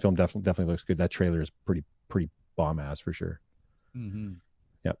the second film definitely looks good. That trailer is pretty bomb ass for sure. Mm-hmm.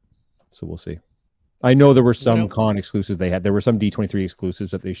 Yep. So we'll see. I know there were some con exclusives they had. There were some D23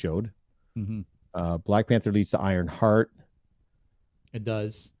 exclusives that they showed. Mm-hmm. Black Panther leads to Iron Heart. It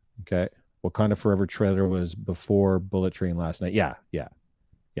does. Okay. Wakanda Forever trailer was before Bullet Train last night. Yeah.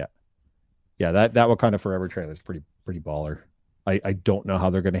 That Wakanda Forever trailer is pretty baller. I don't know how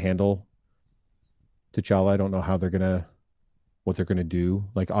they're going to handle T'Challa. I don't know what they're going to do.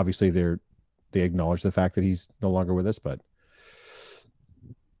 Like, obviously they acknowledge the fact that he's no longer with us, but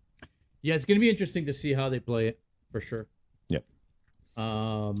yeah, it's going to be interesting to see how they play it for sure. Yep.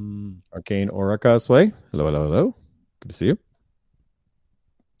 Arcane Aura cosplay. Hello. Good to see you.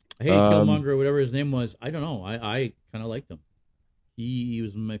 Hey, Killmonger, or whatever his name was. I don't know. I kind of liked him. He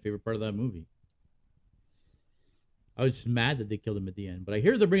was my favorite part of that movie. I was mad that they killed him at the end, but I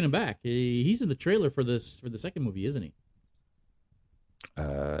hear they're bringing him back. He's in the trailer for the second movie, isn't he?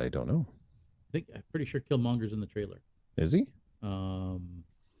 I don't know. I'm pretty sure Killmonger's in the trailer. Is he? I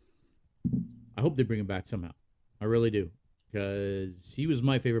hope they bring him back somehow. I really do, because he was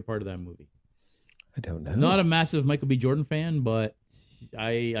my favorite part of that movie. I don't know. Not a massive Michael B. Jordan fan, but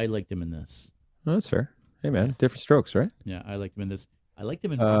I liked him in this. Oh, that's fair. Hey, man, different strokes, right? Yeah, I liked him in this. I liked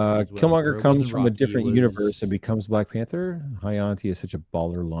him in Killmonger comes from a different universe and becomes Black Panther. High Auntie is such a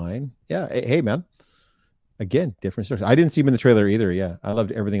baller line. Yeah, hey, man. Again, different strokes. I didn't see him in the trailer either. Yeah, I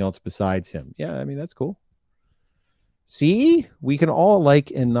loved everything else besides him. Yeah, I mean, that's cool. See, we can all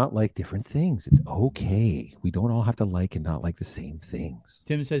like and not like different things. It's okay. We don't all have to like and not like the same things.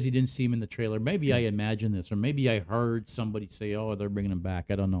 Tim says he didn't see him in the trailer. Maybe I imagine this, or maybe I heard somebody say, "Oh, they're bringing him back."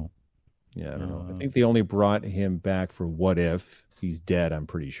 I don't know. Yeah, I don't know. I think they only brought him back for What If. He's dead, I'm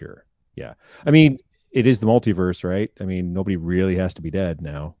pretty sure. Yeah. I mean, it is the multiverse, right? I mean, nobody really has to be dead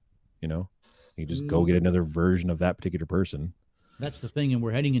now. You know, you just go get another version of that particular person. That's the thing, and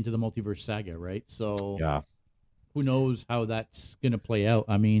we're heading into the multiverse saga, right? So yeah. Who knows how that's going to play out?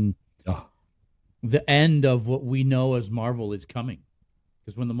 I mean, the end of what we know as Marvel is coming.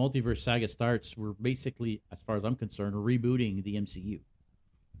 Because when the multiverse saga starts, we're basically, as far as I'm concerned, rebooting the MCU.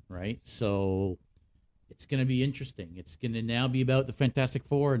 Right? So it's going to be interesting. It's going to now be about the Fantastic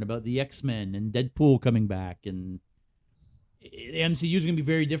Four and about the X-Men and Deadpool coming back. And the MCU is going to be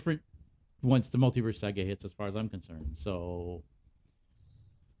very different once the multiverse saga hits, as far as I'm concerned. So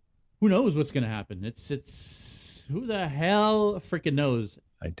who knows what's going to happen? It's who the hell freaking knows?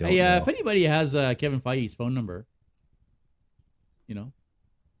 I don't know. If anybody has Kevin Feige's phone number,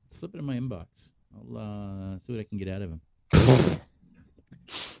 slip it in my inbox. I'll see what I can get out of him.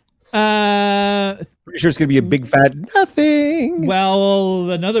 Pretty sure it's going to be a big fat nothing.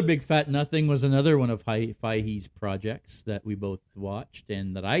 Well, another big fat nothing was another one of Feige's projects that we both watched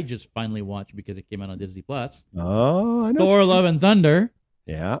and that I just finally watched because it came out on Disney Plus. Oh, I know. Thor: Love and Thunder.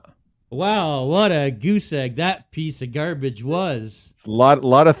 Yeah. Wow, what a goose egg that piece of garbage was. It's a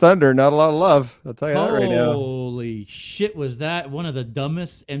lot of thunder, not a lot of love. I'll tell you that right now. Holy shit, was that one of the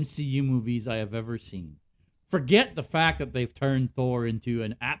dumbest MCU movies I have ever seen. Forget the fact that they've turned Thor into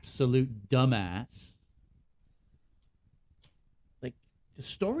an absolute dumbass. Like, the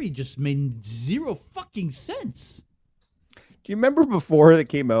story just made zero fucking sense. Do you remember before it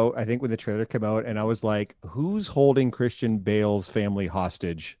came out, I think when the trailer came out, and I was like, who's holding Christian Bale's family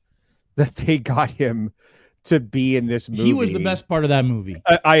hostage that they got him to be in this movie? He was the best part of that movie.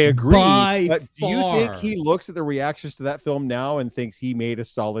 I agree. But do you think he looks at the reactions to that film now and thinks he made a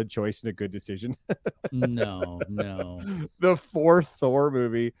solid choice and a good decision? No. The fourth Thor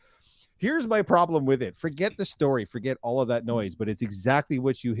movie. Here's my problem with it. Forget the story. Forget all of that noise. But it's exactly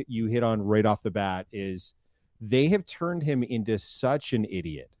what you hit on right off the bat is they have turned him into such an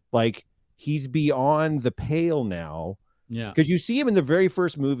idiot. Like, he's beyond the pale now. Yeah. Because you see him in the very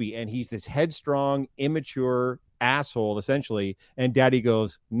first movie, and he's this headstrong, immature asshole, essentially. And Daddy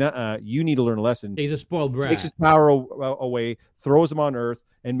goes, "Nuh-uh, you need to learn a lesson." He's a spoiled brat. Takes his power away, throws him on Earth,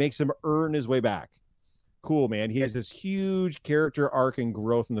 and makes him earn his way back. Cool, man. He has this huge character arc and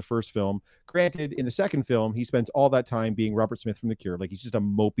growth in the first film. Granted, in the second film, he spends all that time being Robert Smith from The Cure. Like, he's just a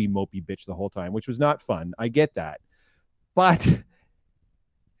mopey bitch the whole time, which was not fun. I get that. But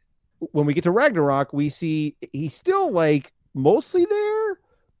when we get to Ragnarok, we see he's still like mostly there,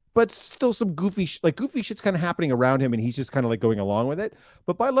 but still some goofy shit's kind of happening around him, and he's just kind of like going along with it.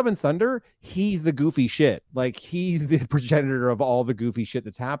 But by Love and Thunder, he's the goofy shit. Like, he's the progenitor of all the goofy shit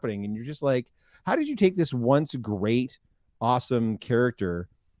that's happening. And you're just like, how did you take this once great, awesome character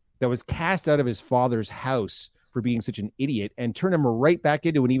that was cast out of his father's house for being such an idiot and turn him right back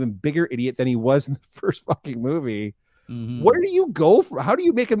into an even bigger idiot than he was in the first fucking movie? Mm-hmm. Where do you go for? How do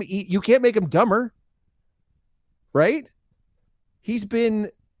you make him eat? You can't make him dumber, right? He's been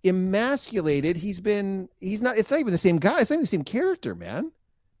emasculated. It's not even the same guy. It's not even the same character, man.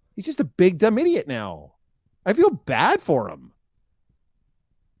 He's just a big dumb idiot now. I feel bad for him.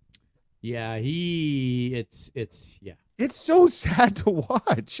 Yeah, it's so sad to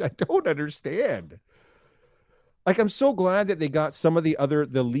watch. I don't understand. Like, I'm so glad that they got some of the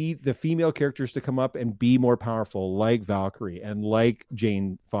female characters to come up and be more powerful, like Valkyrie and like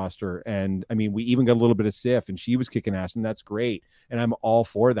Jane Foster. And I mean, we even got a little bit of Sif, and she was kicking ass, and that's great. And I'm all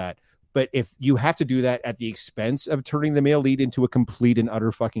for that. But if you have to do that at the expense of turning the male lead into a complete and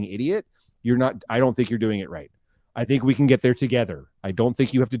utter fucking idiot, I don't think you're doing it right. I think we can get there together. I don't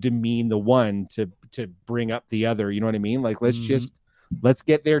think you have to demean the one to bring up the other. You know what I mean? Like, let's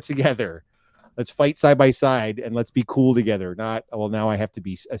get there together. Let's fight side by side, and let's be cool together. Not, well, now I have to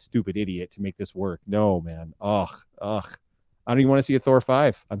be a stupid idiot to make this work. No, man. Ugh. I don't even want to see a Thor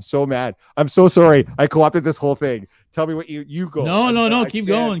 5. I'm so mad. I'm so sorry. I co-opted this whole thing. Tell me what you go. No. Keep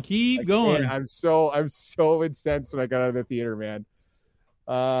going. Keep going. I'm so incensed when I got out of the theater, man.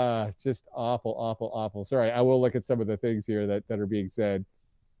 Just awful. Sorry. I will look at some of the things here that are being said.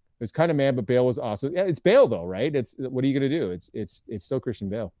 It's kind of mad, but Bale was awesome. Yeah, it's Bale though, right? What are you going to do? It's still Christian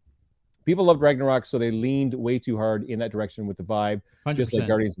Bale. People loved Ragnarok, so they leaned way too hard in that direction with the vibe, 100%. Just like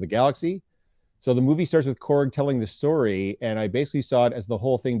Guardians of the Galaxy. So the movie starts with Korg telling the story, and I basically saw it as the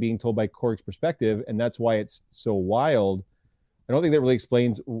whole thing being told by Korg's perspective, and that's why it's so wild. I don't think that really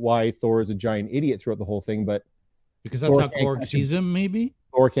explains why Thor is a giant idiot throughout the whole thing, but because that's how Korg sees him, maybe?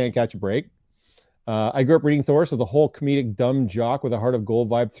 Thor can't catch a break. I grew up reading Thor, so the whole comedic dumb jock with a heart of gold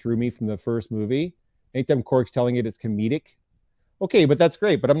vibe threw me from the first movie. Anytime Korg's telling it, it's comedic. Okay, but that's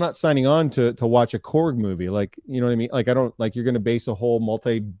great. But I'm not signing on to watch a Korg movie. Like, you know what I mean? Like, I don't like you're going to base a whole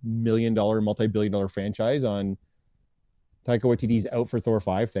multi-billion dollar franchise on Taika Waititi's out for Thor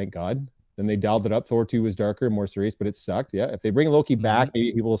 5. Thank God. Then they dialed it up. Thor 2 was darker and more serious, but it sucked. Yeah. If they bring Loki back,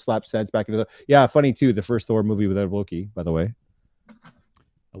 maybe people will slap sense back into yeah. Funny too. The first Thor movie without Loki, by the way.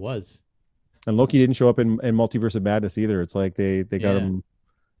 It was. And Loki didn't show up in Multiverse of Madness either. It's like they got him.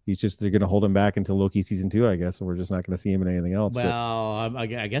 They're going to hold him back until Loki season 2, I guess, and we're just not going to see him in anything else. Well,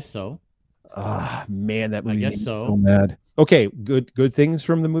 I guess so. Man, that movie. I guess so mad. Okay, good things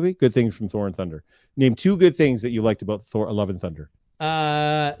from the movie. Good things from Thor and Thunder. Name 2 good things that you liked about Thor: Love and Thunder.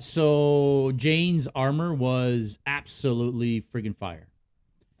 So Jane's armor was absolutely friggin' fire.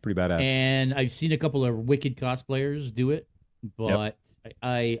 Pretty badass. And I've seen a couple of wicked cosplayers do it, but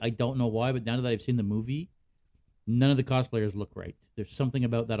I don't know why. But now that I've seen the movie, none of the cosplayers look right. There's something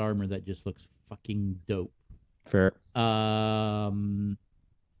about that armor that just looks fucking dope. Fair.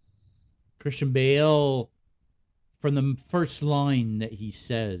 Christian Bale, from the first line that he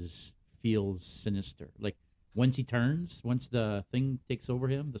says, feels sinister. Like, once the thing takes over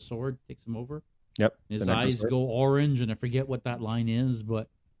him, the sword takes him over. Yep. His eyes go orange, and I forget what that line is, but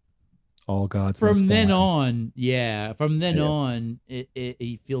all gods. From then on,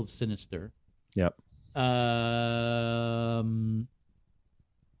 he feels sinister. Yep.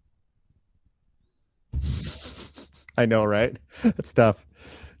 I know, right? That's tough.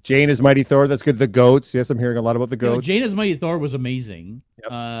 Jane is Mighty Thor. That's good. The goats. Yes, I'm hearing a lot about the goats. Jane is Mighty Thor was amazing.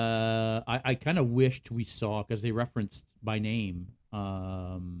 Yep. I kind of wished we saw, because they referenced by name. The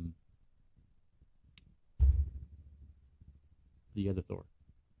other Thor.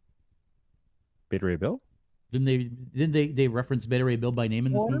 Beta Ray Bill? Didn't they reference Beta Ray Bill by name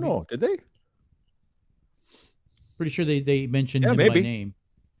in this movie? I don't know. Did they? Pretty sure they mentioned him by name.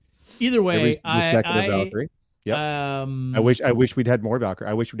 Either way, Valkyrie. Yep. I wish we'd had more Valkyrie.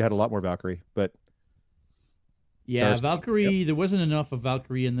 I wish we'd had a lot more Valkyrie, but yeah, Valkyrie. Yep. There wasn't enough of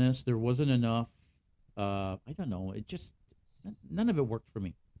Valkyrie in this. There wasn't enough. I don't know. It just none of it worked for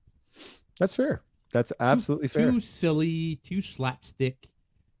me. That's fair. That's absolutely fair. Too silly, too slapstick.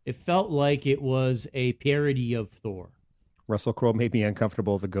 It felt like it was a parody of Thor. Russell Crowe made me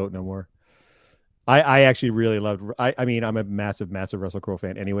uncomfortable with the goat no more. I actually really loved. I mean, I'm a massive Russell Crowe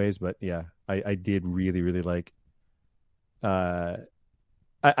fan, anyways. But yeah, I did really like. I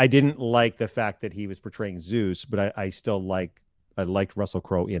didn't like the fact that he was portraying Zeus, but I still liked Russell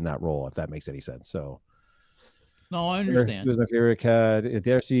Crowe in that role, if that makes any sense. So. No, I understand. Darcy was my favorite cat.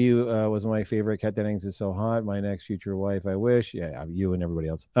 Darcy was my favorite. Kat Dennings is so hot. My next future wife, I wish. Yeah, you and everybody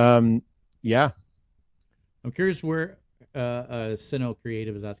else. Yeah. I'm curious where Sino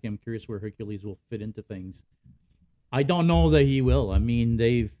Creative is asking. I'm curious where Hercules will fit into things. I don't know that he will. I mean,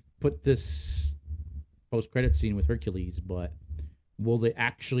 they've put this post-credit scene with Hercules, but will they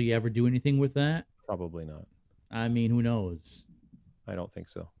actually ever do anything with that? Probably not. I mean, who knows? I don't think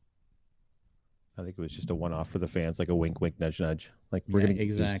so. I think it was just a one-off for the fans, like a wink, wink, nudge, nudge. Like we're gonna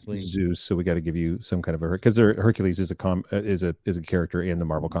exactly Zeus, so we got to give you some kind of because Hercules is a character in the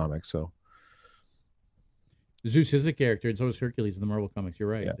Marvel comics. So Zeus is a character, and so is Hercules in the Marvel comics. You're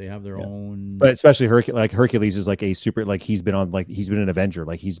right; they have their own. But especially Hercules is like a super, like he's been an Avenger,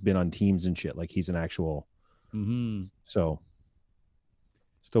 like he's been on teams and shit, like he's an actual. Mm-hmm. So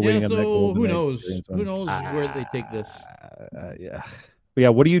still waiting. So who knows? Who knows where they take this? Yeah. But yeah,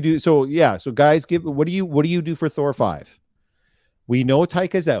 what do you do? So guys, what do you do for Thor 5? We know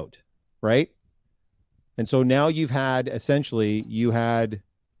Taika's out, right? And so now you had do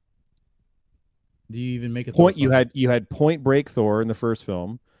you even make a point? You had Point Break Thor in the first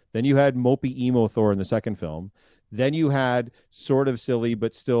film. Then you had mopey emo Thor in the second film. Then you had sort of silly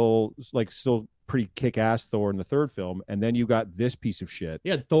but still pretty kick-ass Thor in the third film. And then you got this piece of shit.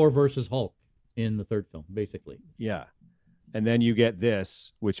 Yeah, Thor versus Hulk in the third film, basically. Yeah. And then you get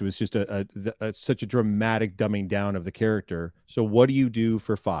this, which was just such a dramatic dumbing down of the character. So what do you do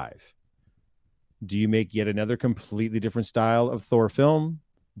for 5? Do you make yet another completely different style of Thor film?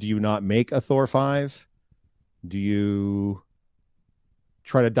 Do you not make a Thor 5? Do you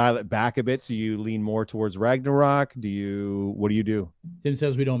try to dial it back a bit so you lean more towards Ragnarok? What do you do? Tim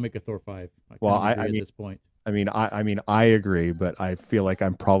says we don't make a Thor 5. I mean, at this point. I mean, I agree, but I feel like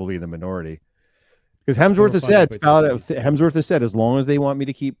I'm probably the minority. Because Hemsworth has said, as long as they want me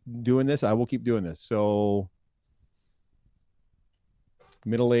to keep doing this, I will keep doing this. So,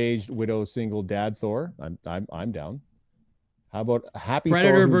 middle-aged widow, single dad Thor, I'm down. How about Happy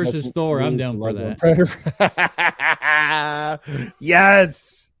Predator Thor versus Thor? I'm down for that. Predator.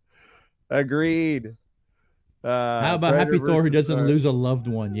 Yes, agreed. How about Happy Thor who doesn't lose a loved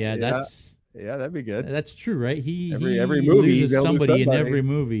one? Yeah, that'd be good. That's true, right? Every movie loses somebody in every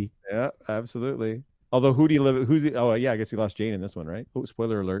movie. Yeah, absolutely. Although I guess he lost Jane in this one, right? Oh,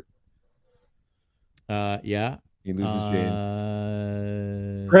 spoiler alert. Yeah. He loses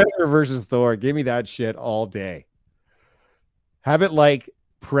Jane. Predator versus Thor. Give me that shit all day. Have it like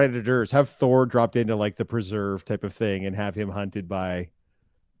Predators. Have Thor dropped into like the preserve type of thing and have him hunted by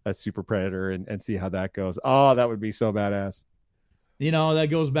a super predator and see how that goes. Oh, that would be so badass. You know, that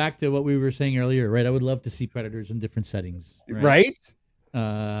goes back to what we were saying earlier, right? I would love to see Predators in different settings. Right?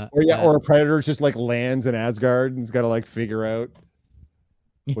 Or a Predator just like lands in Asgard and has got to like figure out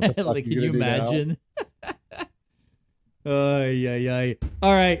what the fuck like, can you imagine? Yeah.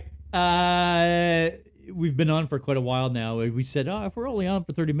 All right. We've been on for quite a while now. We said, if we're only on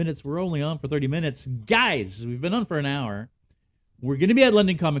for 30 minutes, we're only on for 30 minutes. Guys, we've been on for an hour. We're going to be at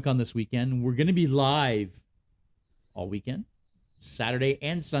London Comic Con this weekend. We're going to be live all weekend, Saturday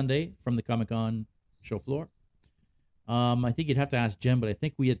and Sunday from the Comic Con show floor. I think you'd have to ask Jen, but I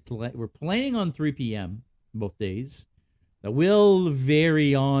think we're planning on 3 p.m. both days. That will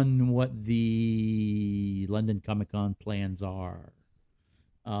vary on what the London Comic Con plans are.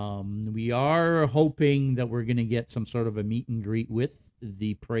 We are hoping that we're going to get some sort of a meet and greet with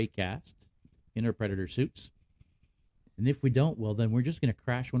the Prey cast in our Predator suits. And if we don't, well, then we're just going to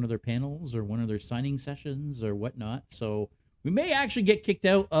crash one of their panels or one of their signing sessions or whatnot. So we may actually get kicked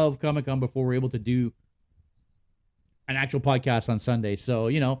out of Comic-Con before we're able to do an actual podcast on Sunday. So,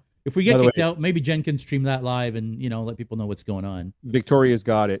 if we get kicked out, maybe Jen can stream that live and, let people know what's going on. Victoria's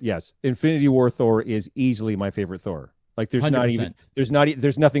got it. Yes. Infinity War Thor is easily my favorite Thor. Like there's 100%.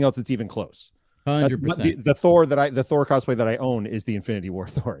 There's nothing else that's even close. 100%. The Thor cosplay that I own is the Infinity War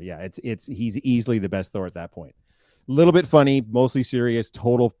Thor. Yeah. He's easily the best Thor at that point. A little bit funny, mostly serious,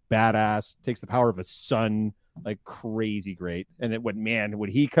 total badass, takes the power of a sun, like crazy great. And then when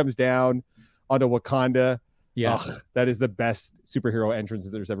he comes down onto Wakanda, that is the best superhero entrance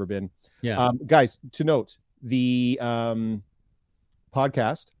that there's ever been. Yeah. Guys, to note, the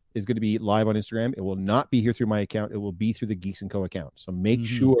podcast is going to be live on Instagram. It will not be here through my account. It will be through the Geeks & Co. account. So make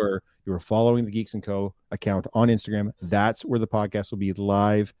sure you're following the Geeks & Co. account on Instagram. That's where the podcast will be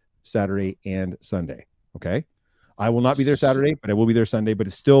live Saturday and Sunday. Okay? I will not be there Saturday, but I will be there Sunday. But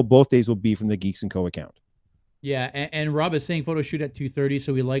it's still, both days will be from the Geeks & Co. account. Yeah, and Rob is saying photo shoot at 2:30,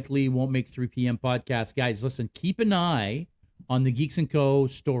 so we likely won't make 3 p.m. podcast. Guys, listen, keep an eye on the Geeks & Co.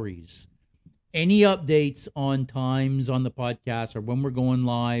 stories. Any updates on times on the podcast or when we're going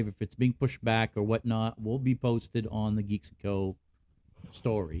live, if it's being pushed back or whatnot, will be posted on the Geeks & Co.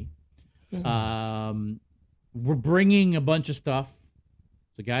 story. We're bringing a bunch of stuff.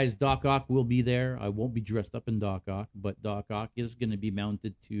 So, guys, Doc Ock will be there. I won't be dressed up in Doc Ock, but Doc Ock is going to be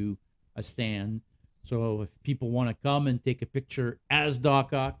mounted to a stand. So if people want to come and take a picture as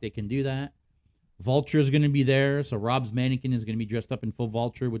Doc Ock, they can do that. Vulture is going to be there. So Rob's mannequin is going to be dressed up in full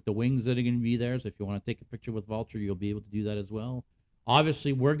Vulture with the wings that are going to be there. So if you want to take a picture with Vulture, you'll be able to do that as well.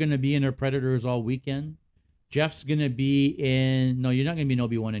 Obviously, we're going to be in our Predators all weekend. Jeff's going to be in... No, you're not going to be in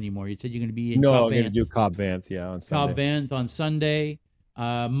Obi-Wan anymore. You said you're going to be in No, Cobb I'm going to Vanth. do Cobb Vanth, yeah, on Sunday. Cobb Vanth on Sunday.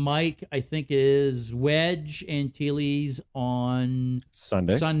 Mike, I think, is Wedge Antilles on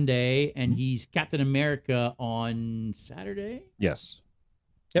Sunday, and he's Captain America on Saturday. Yes.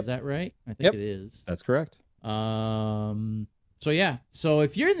 Is that right? I think it is. That's correct. So yeah. So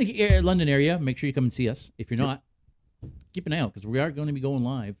if you're in the London area, make sure you come and see us. If you're not, keep an eye out because we are going to be going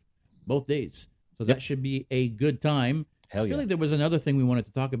live both days. So that should be a good time. Hell yeah. I feel like there was another thing we wanted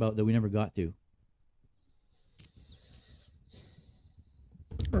to talk about that we never got to.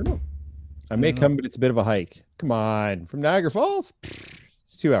 I don't know. I may come, but it's a bit of a hike. Come on. From Niagara Falls?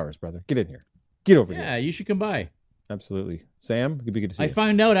 It's 2 hours, brother. Get in here. Get over here. Yeah, you should come by. Absolutely. Sam, it'd be good to see you. I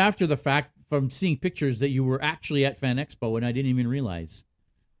found out after the fact from seeing pictures that you were actually at Fan Expo, and I didn't even realize.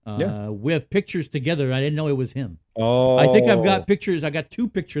 We have pictures together. I didn't know it was him. Oh. I think I've got pictures. I got 2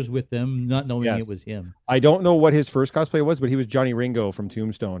 pictures with him, not knowing it was him. I don't know what his first cosplay was, but he was Johnny Ringo from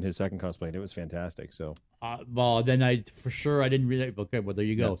Tombstone, his second cosplay, and it was fantastic. So, well, then I didn't really. Okay, well, there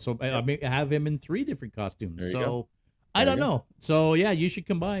you go. So I may have him in 3 different costumes. So I don't know. So yeah, you should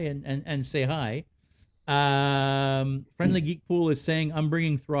come by and say hi. Friendly Geek Pool is saying I'm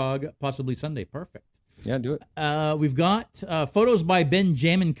bringing Throg possibly Sunday. Perfect. Yeah, do it. We've got photos by Ben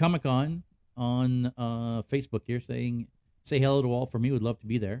Jammin Comic Con on Facebook here saying say hello to all for me. Would love to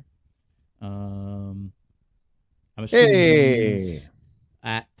be there. I'm assuming he's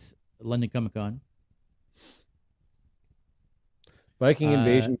at London Comic Con. Viking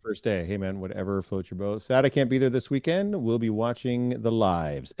Invasion first day. Hey man, whatever floats your boat. Sad I can't be there this weekend. We'll be watching the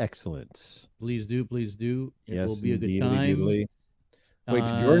lives. Excellent. Please do. It will be a good indeed, time. Indeed. Wait,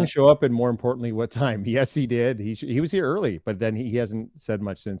 did Jordan show up? And more importantly, what time? Yes, he did. He was here early, but then he hasn't said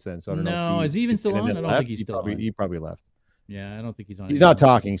much since then. So I don't know. No, is he even still on? I don't think he's still on. He probably left. Yeah, I don't think he's on. He's not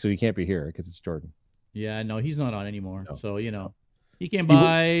talking, so he can't be here because it's Jordan. Yeah, no, he's not on anymore. No. So he came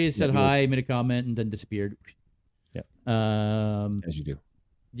by, said hi, made a comment, and then disappeared. Yeah. As you do.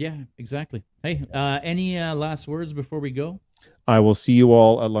 Yeah, exactly. Hey, any last words before we go? I will see you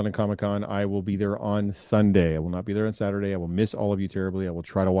all at London Comic Con. I will be there on Sunday. I will not be there on Saturday. I will miss all of you terribly. I will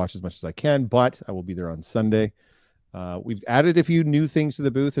try to watch as much as I can, but I will be there on Sunday. We've added a few new things to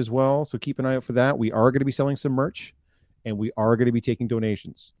the booth as well, so keep an eye out for that. We are going to be selling some merch, and we are going to be taking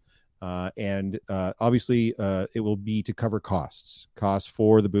donations. Obviously, it will be to cover costs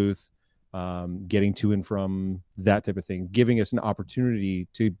for the booth, getting to and from that type of thing, giving us an opportunity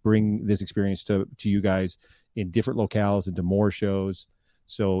to bring this experience to you guys in different locales and to more shows.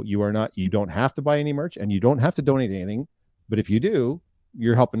 So you don't have to buy any merch and you don't have to donate anything, but if you do,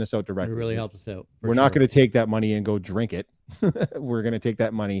 you're helping us out directly. It really helps us out. We're not going to take that money and go drink it. We're going to take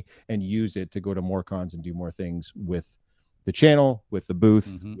that money and use it to go to more cons and do more things with the channel, with the booth,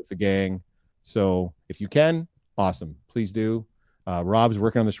 with the gang. So if you can, awesome. Please do. Rob's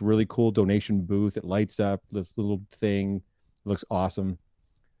working on this really cool donation booth. It lights up this little thing. It looks awesome.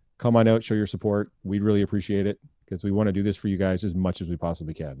 Come on out, show your support. We'd really appreciate it because we want to do this for you guys as much as we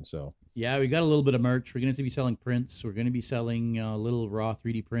possibly can. So yeah, we got a little bit of merch. We're going to be selling prints. We're going to be selling little raw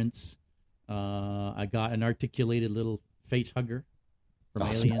 3D prints. I got an articulated little face hugger from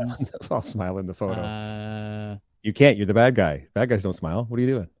Aliens. I'll smile in the photo. You can't. You're the bad guy. Bad guys don't smile. What are you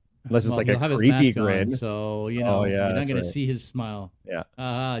doing? Unless it's like a creepy grin. So you're not going to see his smile.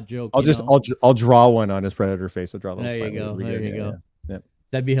 Yeah. Joke. I'll draw one on his predator face. I'll draw a little There smile. There you go. Yeah.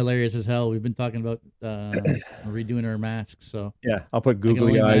 That'd be hilarious as hell. We've been talking about redoing our masks. So yeah, I'll put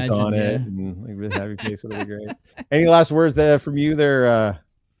googly eyes on it and have your face. It'll be great. Any last words from you there,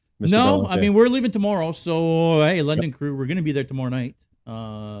 Mr. No, Valentine? I mean, we're leaving tomorrow. So hey, London crew, we're going to be there tomorrow night.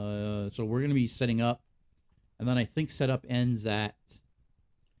 So we're going to be setting up, and then I think setup ends at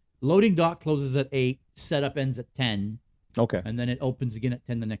loading dock closes at 8. Setup ends at 10. Okay. And then it opens again at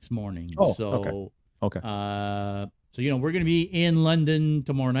 10 the next morning. Oh, so, okay. So, we're going to be in London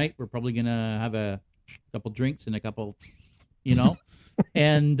tomorrow night. We're probably going to have a couple drinks and a couple,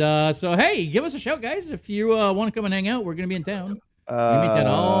 And so, hey, give us a shout, guys. If you want to come and hang out, we're going to be in town. We're going to be in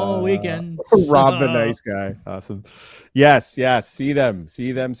town all weekend. Rob the nice guy. Awesome. Yes. See them.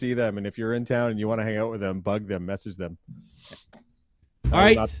 And if you're in town and you want to hang out with them, bug them, message them. All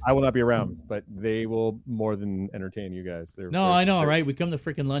right. I will not be around, but they will more than entertain you guys. I know, right? We come to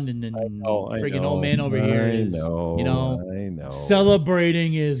freaking London and freaking old man over here is, I know.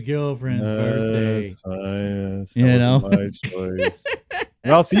 Celebrating his girlfriend's birthday. My choice.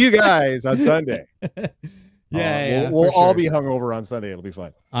 And I'll see you guys on Sunday. We'll all be hungover on Sunday. It'll be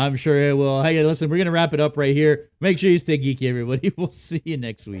fun. I'm sure it will. Hey, listen, we're going to wrap it up right here. Make sure you stay geeky, everybody. We'll see you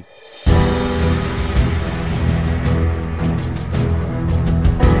next week.